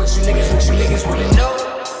warring. What you niggas wanna know?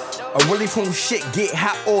 I really from shit get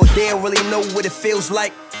hot all day, I really know what it feels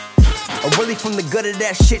like. I really from the gut of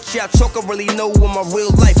that shit, y'all talk, I really know in my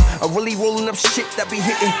real life. I really rolling up shit that be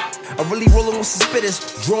hitting. I really rolling with some spitters,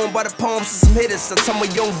 drawn by the palms of some hitters. I tell my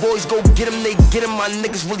young boys go get them, they get them, my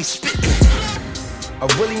niggas really spittin'. I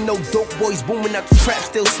really know dope boys booming out the trap,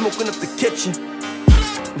 still smoking up the kitchen.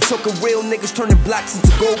 I'm talking real niggas turning blocks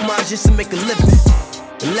into gold mines just to make a living.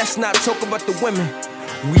 And let's not talk about the women.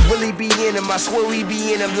 We really be in them, I swear we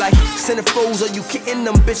be in them like centerfolds. Are you kidding?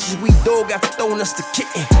 Them bitches we dog after throwing us the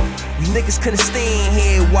kitten. You niggas couldn't stand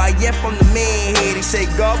here, YF I'm the man here. They say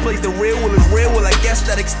God plays the real, well it's real. Well I guess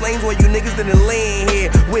that explains why you niggas didn't land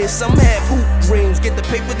here. Where some have hoop dreams, get the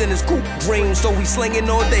paper then it's coop dreams. So we slinging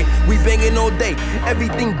all day, we banging all day.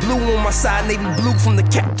 Everything blue on my side, navy blue from the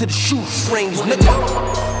cap to the shoestrings. Nigga,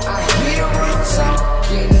 I hear them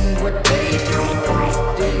talking, what they do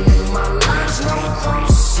often. My lines no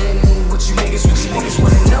crossing. What you niggas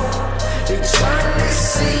wanna know? They tryna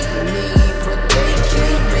see me, but they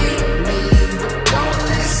can't beat me. But don't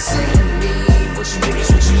listen to me. What you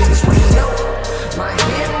niggas wanna know? My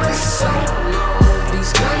hammer's so long,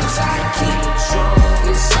 these guns I keep strong.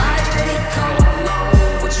 Inside they come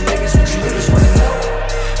along. What you niggas wanna know?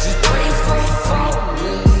 Just pray for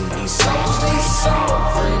falling. These souls they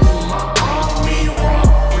sovereign. My army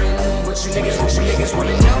warring. What you niggas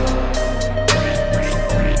wanna know?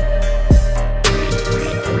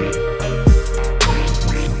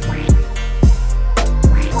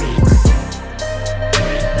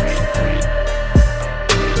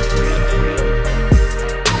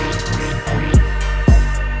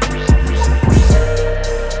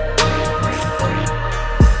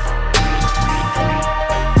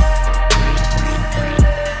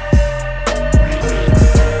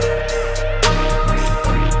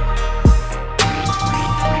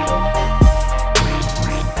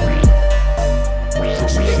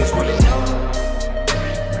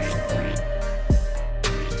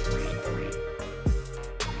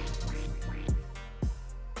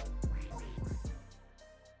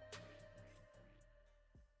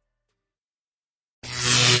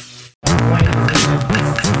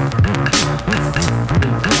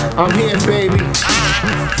 I'm here, baby.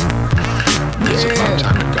 It's about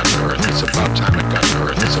time it got to earth. It's about time it got to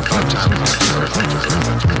earth. It's about time it got to earth.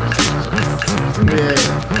 Yeah.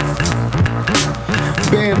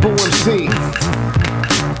 Bamboo MC.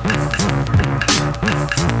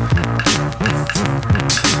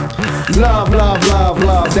 Love, love, love,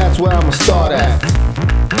 love. That's where I'ma start at.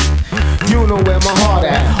 You know where my heart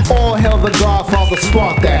at. All hell the Godfather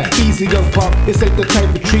spark that. Easy young pup, this ain't the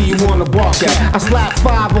type of tree you wanna bark at. I slap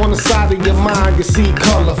 5 on the side of your mind, you see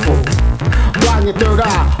colorful. Blind your third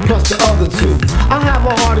eye, plus the other 2. I have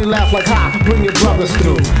a hearty laugh like ha, bring your brothers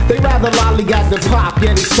through. They rather lollygag than pop,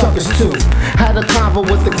 yeah they suckers too. Had a convo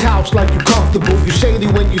with the couch like you comfortable. You shady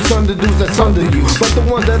when you son the dudes that's under you. But the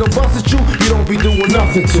ones that'll bust at you don't be doing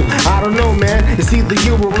nothing to. I don't know man, it's either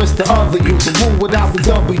you or it's the other you. The rule without the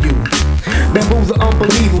W. Bamboos are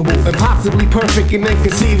unbelievable, impossibly perfect and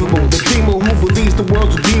inconceivable. The dreamer who believes the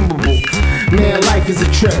world's redeemable. Man, life is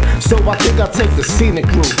a trip, so I think I'll take the scenic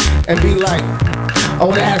route and be like,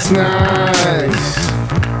 oh, that's nice.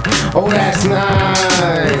 Oh, that's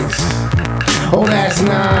nice. Oh, that's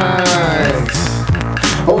nice.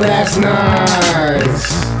 Oh, that's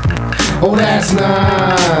nice. Oh, that's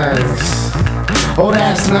nice. Oh,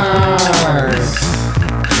 that's nice.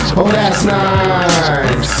 Oh, that's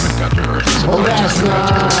nice. Oh, that's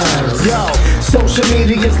nice. Yo, social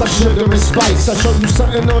media is like sugar and spice. I show you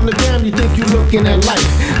something on the gram, you think you looking at life.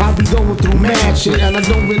 I be going through mad shit and I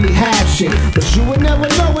don't really have shit, but you would never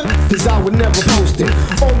know it, cause I would never post it.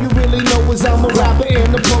 All you really know is I'm a rapper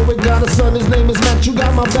and a poet. Got a son, his name is Matt, you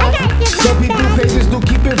got my back. Some people pages do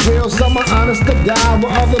keep it real, some are honest to God,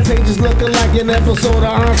 while other pages looking like an episode of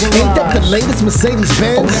Entourage. Ain't that the latest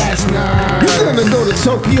Mercedes-Benz? Oh, that's nice. You gonna go to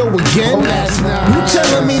Tokyo again? Oh, that's nice. You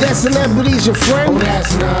telling me that celebrity's your friend? Oh,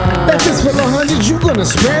 that's nice. That fits for the hundreds you gonna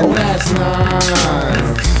spend? Oh, that's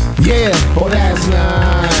nice. Yeah, oh, that's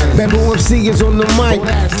nice. Bamboo MC is on the mic. Oh,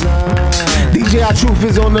 that's nice. DJ R Truth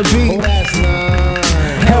is on the beat. Oh, that's nice.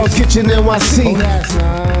 Hell's Kitchen NYC. Oh, that's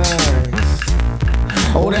nice.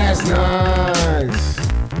 Oh, that's nice.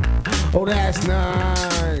 Oh, that's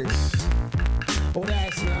nice. Oh,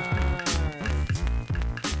 that's nice.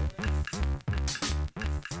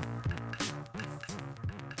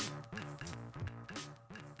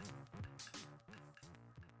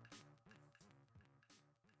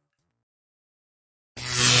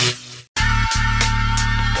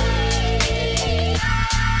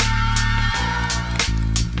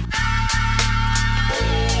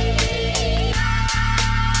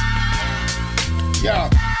 Yo,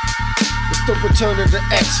 it's the return of the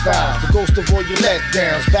X-Files, the ghost of all your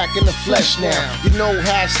letdowns, back in the flesh now. You know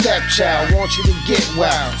how stepchild wants you to get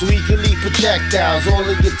wild, so he can leave projectiles all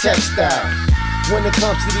in your textiles. When it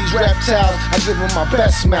comes to these reptiles, I give them my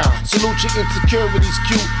best smile. Salute your insecurities,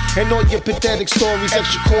 cute, and all your pathetic stories,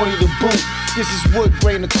 extra corny to boot. This is wood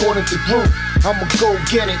grain according to Groot. I'ma go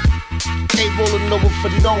get it. Ain't rolling over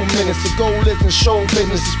for no minutes. The goal isn't show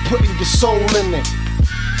business, it's putting your soul in it.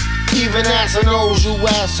 Even as I knows you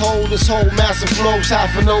asshole, this whole massive flow's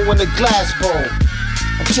half an O in a glass bowl.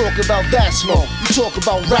 I'm talking about that smoke, you talk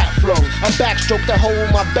about rap flows. I backstroke that hole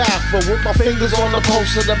in my bathroom with my fingers on the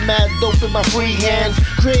pulse of the mad dope in my free hand.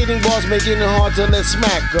 Creating bars, making it hard to let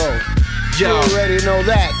smack go. You already know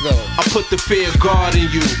that though. I put the fear of God in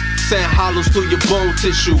you. Send hollows through your bone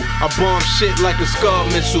tissue. I bomb shit like a Scud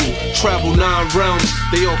missile. Travel 9 realms,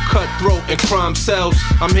 they all cutthroat and crime cells.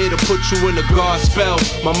 I'm here to put you in a guard spell.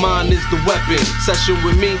 My mind is the weapon. Session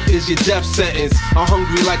with me is your death sentence. I'm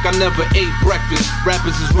hungry like I never ate breakfast.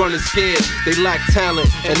 Rappers is running scared. They lack talent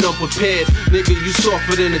and unprepared. Nigga, you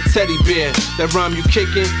softer than a teddy bear. That rhyme you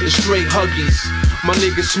kicking is straight huggies. My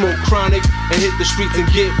niggas smoke chronic and hit the streets and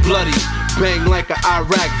get bloody. Bang like an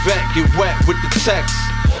Iraq vet, get wet with the text.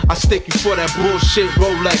 I stick you for that bullshit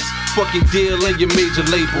Rolex. Fuck your deal and your major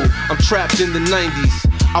label. I'm trapped in the 90s.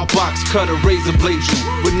 I box cut a razor blade you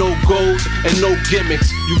with no gold and no gimmicks.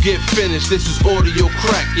 You get finished, this is audio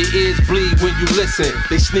crack. Your ears bleed when you listen.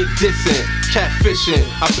 They sneak dissing, catfishing.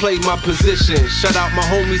 I play my position. Shut out my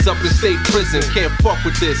homies up in state prison. Can't fuck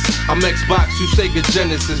with this. I'm Xbox, you Sega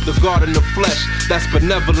Genesis. The God in the flesh, that's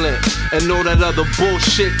benevolent. And all that other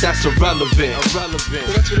bullshit, that's irrelevant. Well,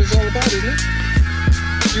 that's what it's all about, isn't it?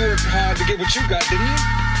 You worked hard to get what you got, didn't you?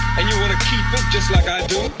 And you want to keep it just like I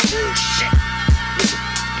do? Bullshit. Listen,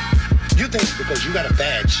 you think because you got a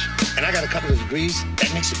badge and I got a couple of degrees,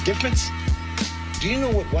 that makes a difference? Do you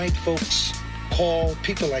know what white folks call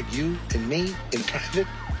people like you and me in private?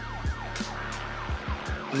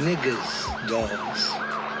 Niggas, dogs.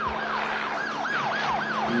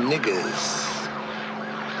 Niggas.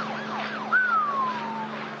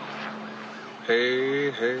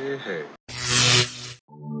 Hey, hey, hey.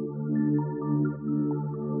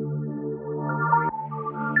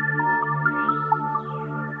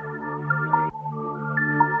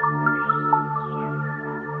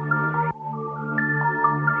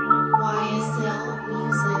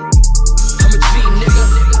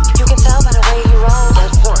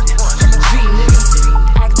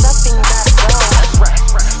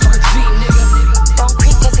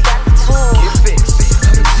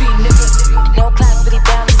 No class, but he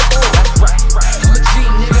down to school.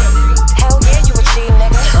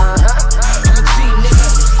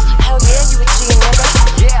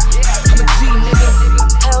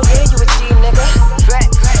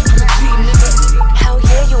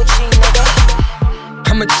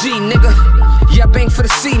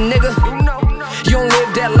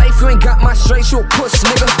 you a puss,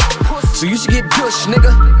 nigga. So you should get dush,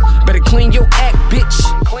 nigga. Better clean your act, bitch.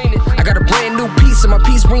 I got a brand new piece, and my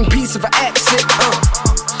piece bring peace if I act sick.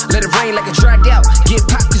 Let it rain like it dried out. Get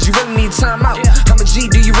popped cause you really need time out. I'm a G,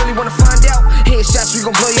 do you really wanna find out? Headshots, we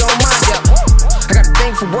gon' blow your own mind out. I got a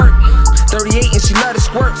thing for work. 38 and she love to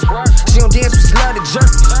squirt. She don't dance, but she love to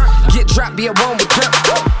jerk. Get dropped, be at one with dirt.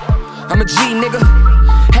 I'm a G, nigga.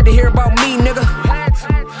 Had to hear about me, nigga.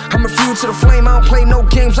 I'm a fuel to the flame, I don't play no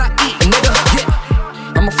games, I eat, nigga. Yeah.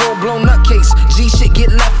 I'm a full-blown nutcase. G shit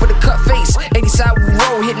get left with a cut face. 80 side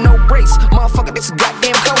roll, hit no brakes. Motherfucker, this a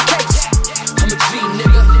goddamn cold case. I'm a G,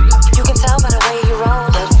 nigga. You can tell by the way you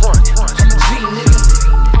roll. That's right. I'm a G, nigga.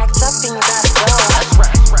 Act up and you gotta go. That's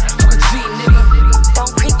right. I'm a G, nigga.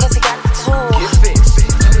 Don't creep cause you got the tool. Get fixed.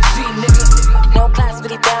 I'm a G, nigga. No class,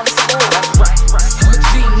 but he down to school. That's right. I'm a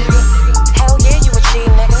G, nigga. Hell yeah, you a G,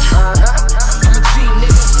 nigga. I'm a G,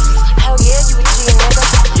 nigga. Hell yeah, you a G, nigga.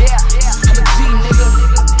 Yeah. I'm a G, nigga.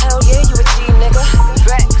 Hell yeah, you a G, nigga.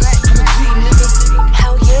 Facts. I'm a G, nigga.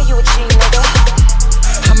 Hell yeah, you a G, nigga.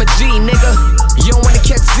 I'm a G, nigga. You don't wanna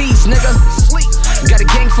catch Z's, nigga. Got a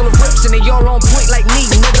gang full of rips and they all on point like me,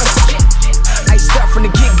 nigga. I start from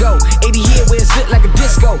the get-go. 80 here where it's lit like a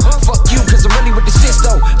disco. Fuck you, cause I'm really with the shit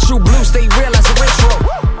though. True blue, stay real as a retro.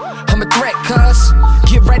 I'm a threat, cuz.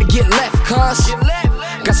 Get right to get left, cuz.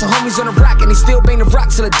 Got some homies on the rock and they still bang the rock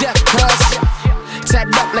to the death, cuz.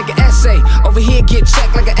 Tatted up like an essay. Over here get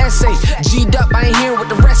checked like an essay. G'd up, I ain't hearing what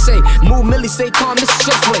the rest say. Move Millie, stay calm, this is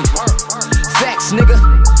just way. Facts, nigga.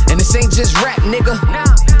 And this ain't just rap, nigga.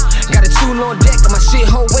 Got a tool on deck and my shit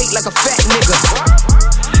whole weight like a fat nigga.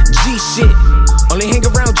 G shit. Only hang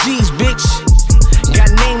around G's, bitch. Got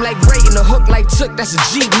a name like Ray and a hook like Took, that's a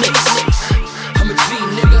G mix. I'm a G,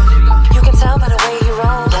 nigga. You can tell by the way you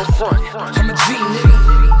roll. Don't front. I'm a G, nigga.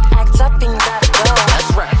 Act up and you gotta go.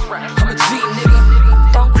 That's right. I'm a G, nigga.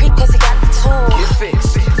 Don't creep cause you got the tool. Get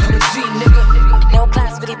fixed. I'm a G, nigga. No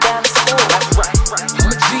class, but he down to school. That's right.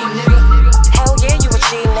 I'm a G, nigga. Hell yeah, you a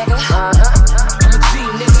G, nigga. I'm a G,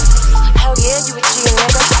 nigga. Hell yeah, you a G,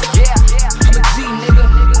 nigga. Yeah. I'm a G, nigga.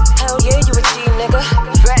 Hell yeah, you a G, nigga.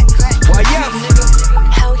 Facts. Why yeah, nigga?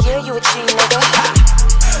 Hell yeah, you a G, nigga.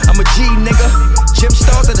 I'm a G, nigga. Gym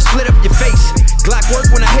stars that'll split up your face. Glock work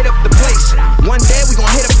when I hit up the place. One day we gon'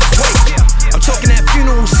 hit up the way. I'm talking that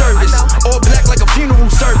funeral service. All black like a funeral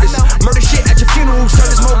service. Murder shit at your funeral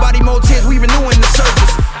service. More body, more tears, we renewing the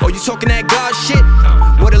service. Oh, you talking that God shit?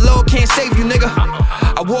 Well, the Lord can't save you, nigga.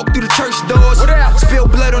 I walk through the church doors. Spill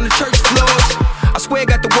blood on the church floors. I swear I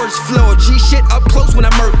got the worst floor. G shit up close when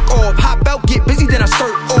I murk off. Hop out, get busy, then I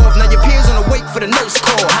start off. Now your peers on the wait for the nurse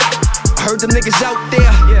call. I heard them niggas out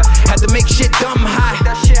there had to make shit dumb high.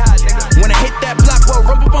 When I hit that block, well,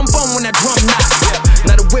 rumble bum bum when that drum knock.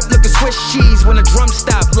 Now the whip looking Swiss cheese when the drum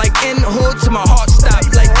stop. Like in hood to my heart stop.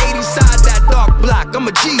 Like 80 side that dark block. I'm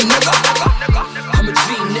a G, nigga. I'm a G,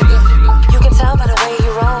 nigga. You can tell by the way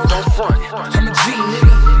you roll. Don't front. I'm a G,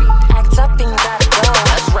 nigga. Act up and you gotta go.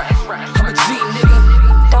 That's right. I'm a G,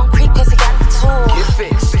 nigga. Don't creep cause you got the tool.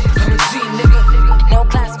 Get fixed. I'm a G, nigga. No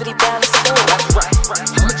class, but he down to school. That's right.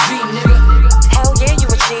 I'm a G, nigga. Hell yeah, you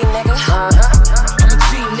a G, nigga. I'm a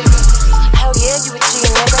G, nigga. Hell yeah, you a G,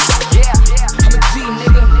 nigga. Yeah. I'm a G,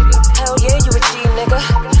 nigga. Hell yeah, you a G, nigga.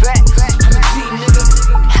 Facts. I'm a G, nigga.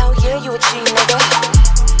 Hell yeah, you a G, nigga.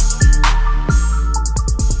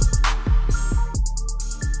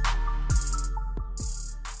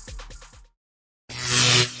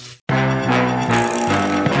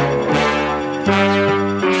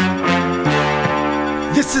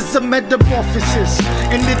 This is a metamorphosis,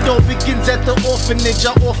 and it all begins at the orphanage.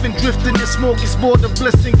 I often drift in the smorgasbord of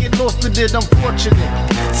bliss and get lost in it. Unfortunate,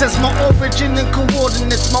 says my origin and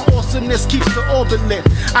coordinates. My awesomeness keeps the orbit lit.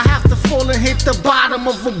 I have to fall and hit the bottom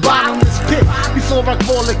of a bottomless pit before I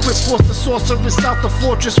call it quits. Force the sorceress out the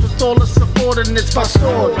fortress with all the subordinates by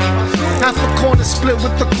sword. Half a corner split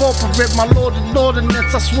with the corporate. My lord and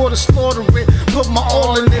ordinance, I swore to slaughter it. Put my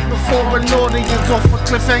all in it before an audience. Off a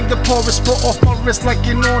cliffhanger, porous, put off my wrist like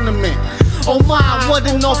an ornament. Oh my, what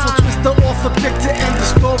an awful twist the author picked to end the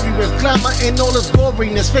story with. Glamour in all its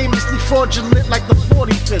goriness, famously fraudulent like the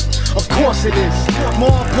 45th. Of course it is,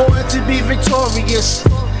 more important to be victorious.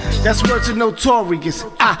 That's word to notorious.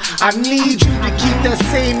 I need you to keep that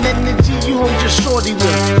same energy you hold your shorty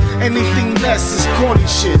with. Anything less is corny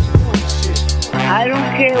shit. I don't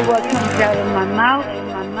care what comes out of my mouth.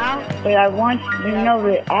 but I want you to know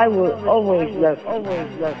that I will always love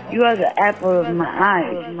you. You are the apple of my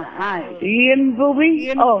eye. Do you hear me,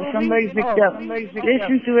 booby? Oh, somebody picked up.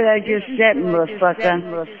 Listen to what I just said,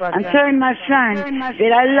 motherfucker. I'm telling my son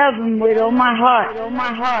that I love him with all my heart.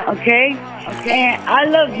 Okay? And I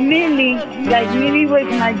love Millie like Millie was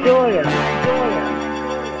my daughter.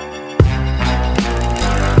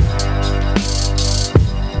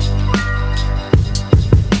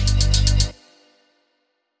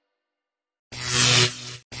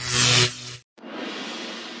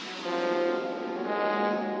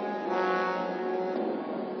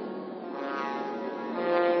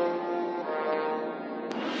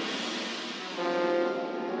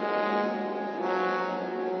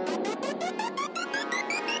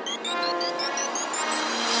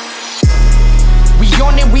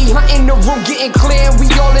 Hunting the room, getting clear, and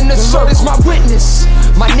we all in the circle. It's my witness.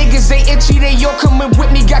 My niggas, they itchy, they all coming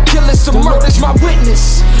with me. Got killers to murder. It's my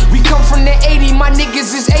witness. We come from the 80, my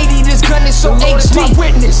niggas is 80. This gun is so HD. My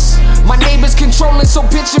witness. My neighbors controlling, so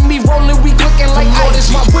picture me rolling. We clicking like ice.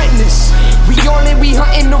 It's my witness. We all in, we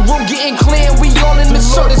hunting the room, getting clear, and we all in the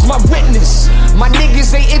circle. It's my witness. My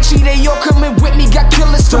niggas, they itchy, they all coming with me. Got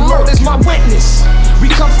killers to murder. It's my witness.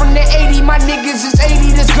 We come from the 80, my niggas is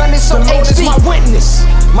 80. This gun is so HD. It's my witness.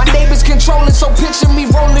 My neighbors controlling, so picture me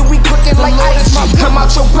rolling, we clicking like ice. Come out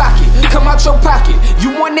your pocket, come out your pocket.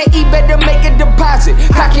 You wanna eat, better make a deposit.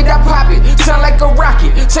 Cock it, I pop it, sound like a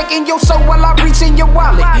rocket. Taking your soul while I reach in your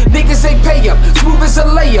wallet. Niggas, they pay up, smooth as a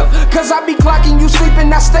layup. Cause I be clocking you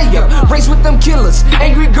sleeping, I stay up. Race with them killers,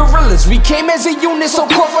 angry gorillas. We came as a unit, so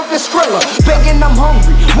cough up the skrilla. Begging, I'm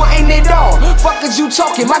hungry, wanting it all. Fuck is you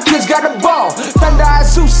talking, my kids got a ball. Thunder, I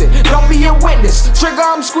Zeus it, don't be a witness. Trigger,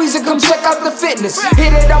 I'm squeezing, come check out the fitness.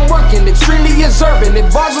 Hit it, I'm working, extremely observant.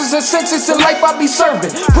 If bars was a sentence in life, I be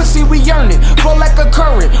serving. Pussy, we earning, flow like a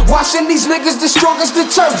current. Washing these niggas, the strongest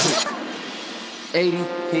detergent. 80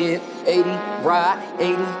 hit, 80 ride,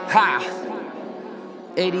 80 high.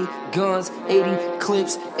 80 guns, 80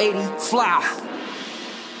 clips, 80 fly.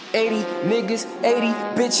 80 niggas, 80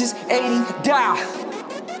 bitches, 80 die.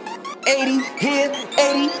 80 hit,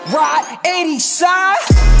 80 ride, 80 side.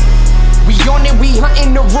 We on it, we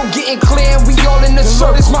hunting the room, getting clear, and we all in the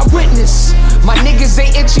circle. It's my witness. My niggas,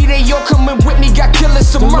 they itchy, they all coming with me. Got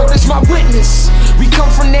killers to murder. It's my witness. We come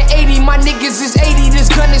from the 80, my niggas is 80. This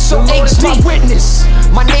gun is so HD. It's my witness.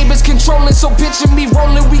 My neighbors controlling, so picture me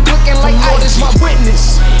rolling, we clicking like ice. It's my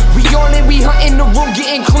witness. We on it, we hunting the room,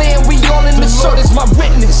 getting clear, and we all in the circle. It's my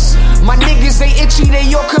witness. My niggas, they itchy, they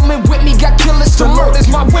all coming with me. Got killers to murder. It's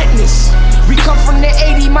my witness. We come from the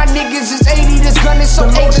 80, my niggas is 80. This gun is so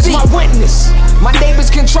HD. It's my witness. My neighbors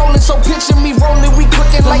controlling, so picture me rolling, we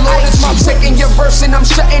clicking like ice. I'm taking your verse and I'm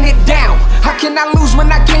shutting it down. How can I lose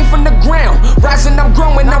when I came from the ground? Rising, I'm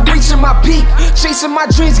growing, I'm reaching my peak. Chasing my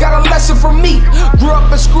dreams, got a lesson from me. Grew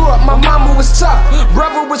up a screw up, my mama was tough.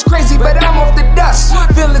 Brother was crazy, but I'm off the dust.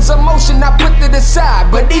 Feelings, emotion, I put to the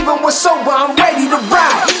side. But even with sober, I'm ready to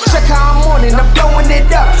ride. Check how I'm on it, I'm throwing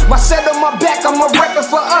it up. My set on my back, I'm a record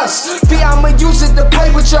for us. Fear, I'ma use it to play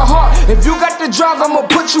with your heart. If you got the drive, I'ma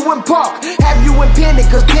put you in park. Have you in panic,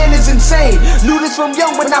 cause pain is insane. Knew this from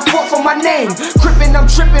young when I fought for my name. Crippin', I'm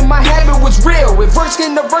tripping, my habit was real. With verse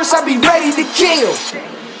in the verse, I be ready to kill.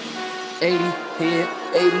 80 hit,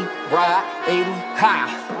 80 ride, 80 high.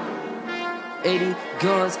 80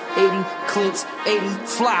 guns, 80 clips, 80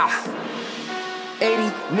 fly. 80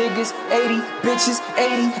 niggas, 80 bitches,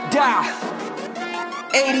 80 die.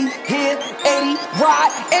 80 hit, 80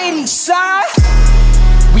 ride, 80 side.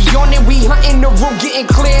 We on it, we hunting the room, getting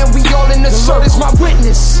clear, and we all in the circle. It's my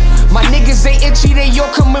witness. My niggas, they itchy, they all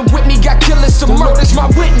coming with me. Got killers to murder. It's my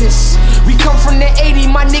witness. We come from the 80,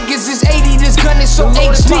 my niggas is 80. This gun is so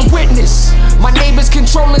HD. It's my witness. My neighbors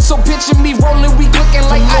controlling, so picture me rolling, we clicking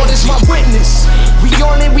like ice. It's my witness. We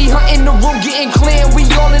on it, we hunting the room, getting clear, and we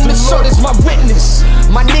all in the circle. It's my witness.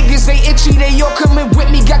 My niggas, they itchy, they all coming with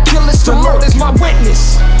me. Got killers to murder. It's my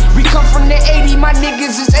witness. We come from the 80, my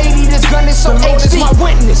niggas is 80. This gun is so HD. It's my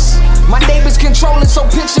witness. My neighbors controlling, so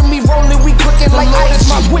picture me rolling, we clicking like ice. It's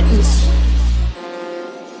my witness.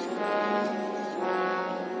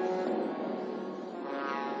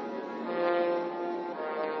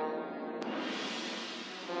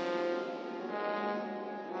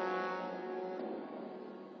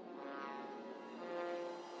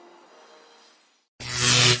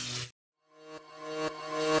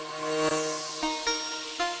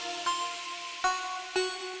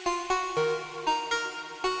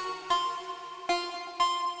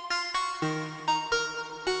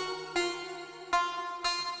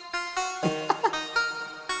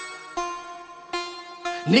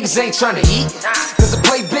 Niggas ain't tryna eat, cause the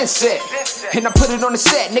play been set. And I put it on the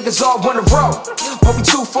set, niggas all wanna roll. But we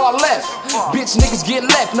too far left. Bitch, niggas get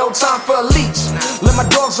left, no time for a leech. Let my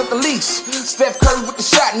dogs at the leash. Steph Curry with the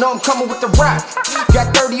shot, know I'm coming with the rock.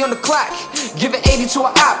 Got 30 on the clock, give it 80 to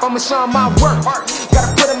a op, I'ma show 'em my work.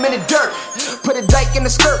 Gotta put 'em in the dirt, put a dyke in the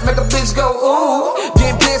skirt, make a bitch go ooh.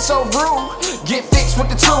 Getting pants so rude, get fixed with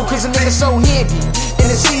the tool, cause a nigga so handy. In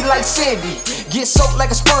the sea like Sandy, get soaked like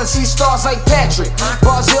a sponge, see stars like Patrick.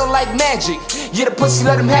 Bars hill like magic, yeah the pussy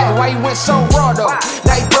let him have it. Why he went so raw though?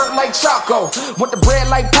 Now he burnt like Choco, want the bread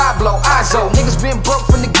like Pablo, Izzo. Niggas been broke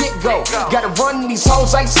from the get-go, gotta run these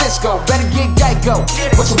hoes like Cisco. Better get Geico,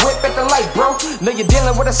 put your whip at the light bro. Know you're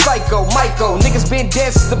dealing with a psycho, Michael. Niggas been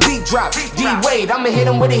dead since the beat drop. D-Wade, I'ma hit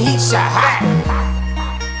him with a heat shot.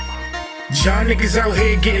 Y'all niggas out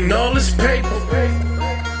here getting all this paper,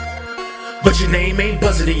 but your name ain't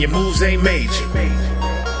buzzing and your moves ain't major.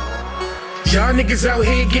 Y'all niggas out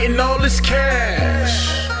here getting all this cash,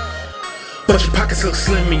 but your pockets look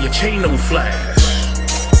slim and your chain don't flash.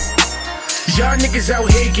 Y'all niggas out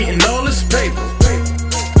here getting all this paper,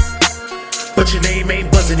 but your name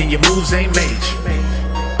ain't buzzing and your moves ain't major.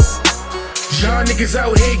 Y'all niggas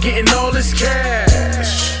out here getting all this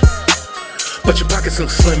cash, but your pockets look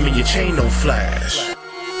slim and your chain don't flash.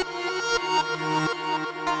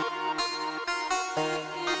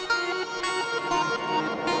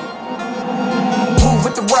 Move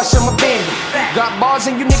with the rush, I'm a bandit. Got bars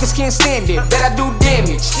and you niggas can't stand it. Bet I do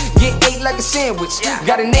damage. Get ate like a sandwich.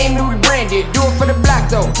 Got a name new rebranded. Do it for the black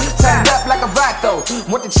though. Tied up like a vato.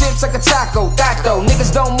 Want the chips like a taco. That though.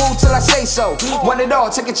 Niggas don't move till I say so. Want it all.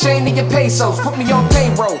 Take a chain to your pesos. Put me on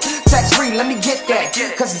payroll. Tax free, let me get that.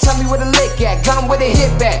 Cause tell me where the lick at. Gun where the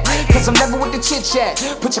hip at. Cause I'm never with the chit chat.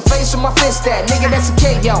 Put your face on my fist at. Nigga, that's a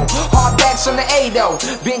KO. Hard backs on the A though.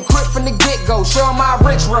 Been quick from the get go. Show 'em my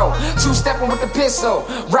rich roll. Two stepping with the pistol.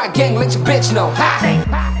 Rock gang, let your bitch know. Ha!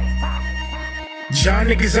 Y'all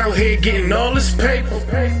niggas out here getting all this paper,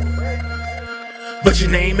 but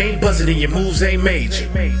your name ain't buzzing and your moves ain't major.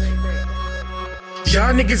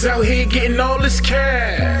 Y'all niggas out here getting all this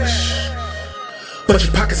cash, but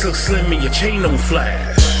your pockets look slim and your chain don't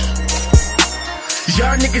flash.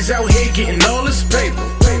 Y'all niggas out here getting all this paper,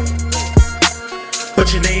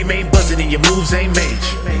 but your name ain't buzzing and your moves ain't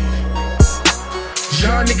major.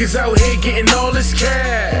 Y'all niggas out here getting all this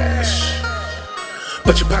cash,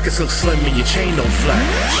 but your pockets look slim and your chain don't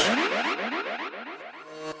flash.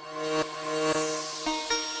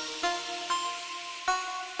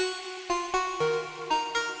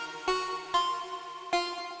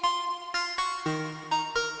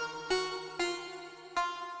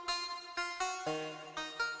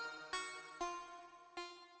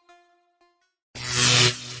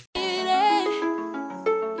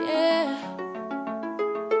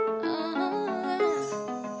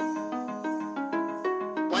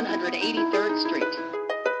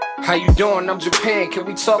 How you doing? I'm Japan, can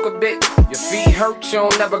we talk a bit? Your feet hurt, you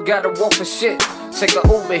don't never gotta walk for shit. Take a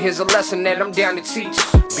Uber, here's a lesson that I'm down to teach.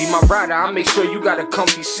 Be my rider, I'll make sure you got a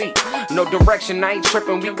comfy seat. No direction, I ain't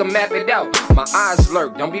tripping, we can map it out. My eyes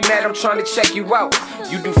lurk, don't be mad, I'm trying to check you out.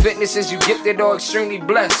 You do fitness, is you gifted or extremely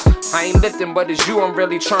blessed? I ain't lifting, but it's you I'm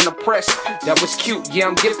really trying to press. That was cute, yeah,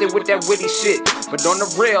 I'm gifted with that witty shit. But on the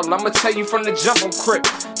real, I'ma tell you from the jump, I'm crip.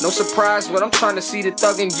 No surprise, but I'm trying to see the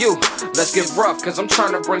thug in you. Let's get rough, cause I'm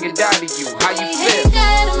trying to bring it down to you. How you feel?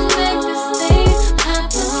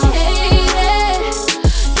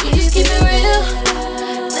 Keep it real.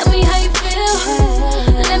 Tell me how you feel.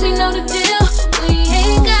 Let me know the deal. We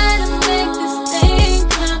ain't gotta make this thing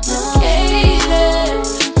complicated.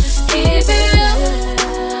 Just keep it real.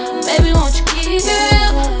 Baby, won't you keep it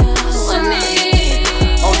real with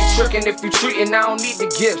me? Only tricking if you treating, I don't need the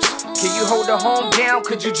gifts. Can you hold the home down?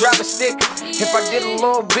 Could you drive a stick? If I did a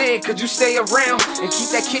little big, could you stay around and keep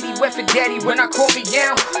that kitty wet for daddy when I call me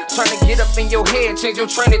down? Trying to get up in your head, change your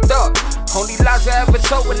train of thought. Only lies I ever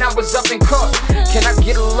told when I was up in court. Can I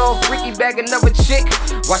get a little freaky bag another chick?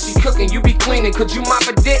 While she cooking, you be cleaning, could you mop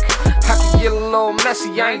a dick? I can get a little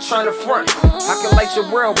messy, I ain't trying to front. I can light your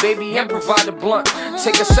world, baby, and provide a blunt.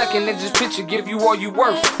 Take a second and just picture, give you all you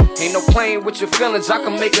worth. Ain't no playing with your feelings, I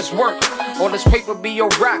can make us work. All this paper be your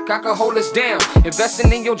rock, I can hold us down.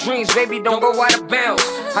 Investing in your dreams, baby, don't go out of bounds.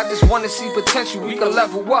 I just wanna see potential, we can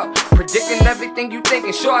level up. Predicting everything you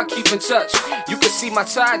thinking, sure I keep in touch. You can see my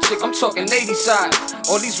side chick, I'm talking Navy side.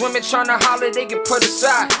 All these women tryna holler, they get put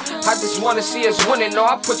aside. I just wanna see us winning, no,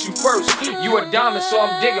 I put you first. You a diamond, so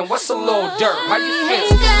I'm digging, what's a little dirt? How you feel?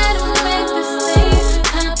 Ain't gotta make this thing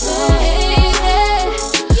complicated.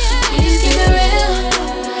 Just keep it real.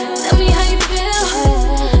 Tell me how you feel.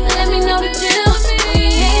 Let me know the deal. We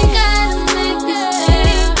ain't gotta make this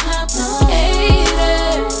thing complicated.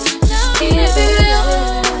 Just keep it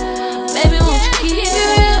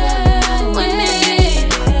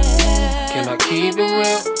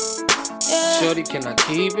shorty, can I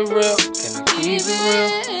keep it real? Can I keep it real?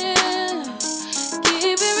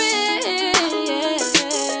 Keep it real, yeah.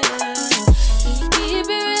 Keep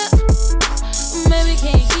it real. Baby,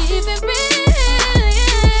 can you keep it real?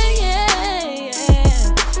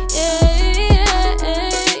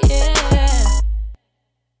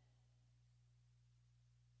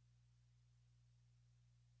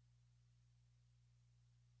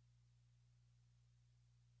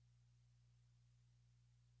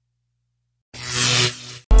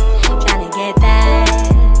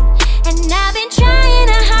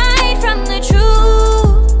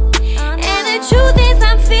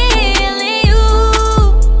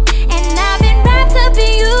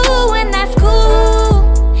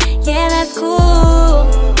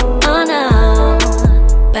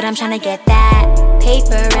 I'm tryna get that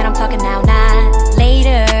paper, and I'm talking now, not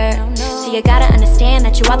later. So you gotta understand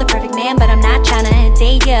that you are the perfect man, but I'm not tryna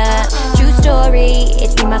date ya. True story,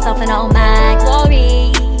 it's me, myself, and all my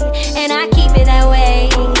glory, and I keep it that way.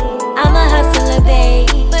 I'm a hustler, babe.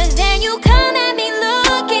 But then you come at me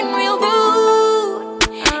looking real rude,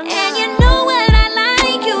 and you know what I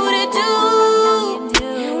like you to do.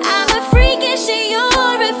 I'm a freak and shit,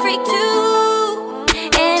 you're a freak too,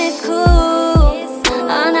 and it's cool.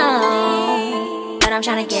 I'm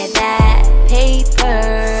tryna get that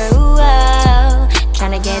paper, ooh, oh.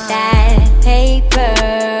 Tryna get that paper,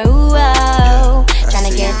 ooh, oh.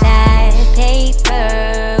 Tryna get that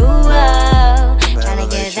paper, ooh, oh. Tryna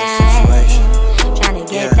get that, tryna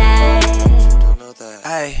get that.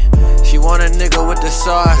 Ay, she want a nigga with the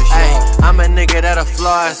sauce, ay. I'm a nigga that'll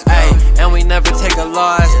floss, ay. And we never take a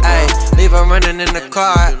loss, ay. Leave her running in the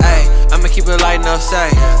car, ay. I'ma keep it like no say.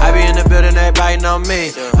 I be in the building, everybody know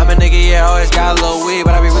me. I'm a nigga, yeah, always got a little weed,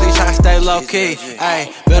 but I be really tryna stay low key.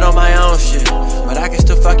 Ayy, build on my own shit, but I can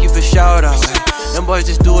still fuck you for sure though. Ay. Them boys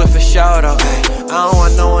just do it for sure though. Ay. I don't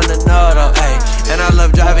want no one to know though.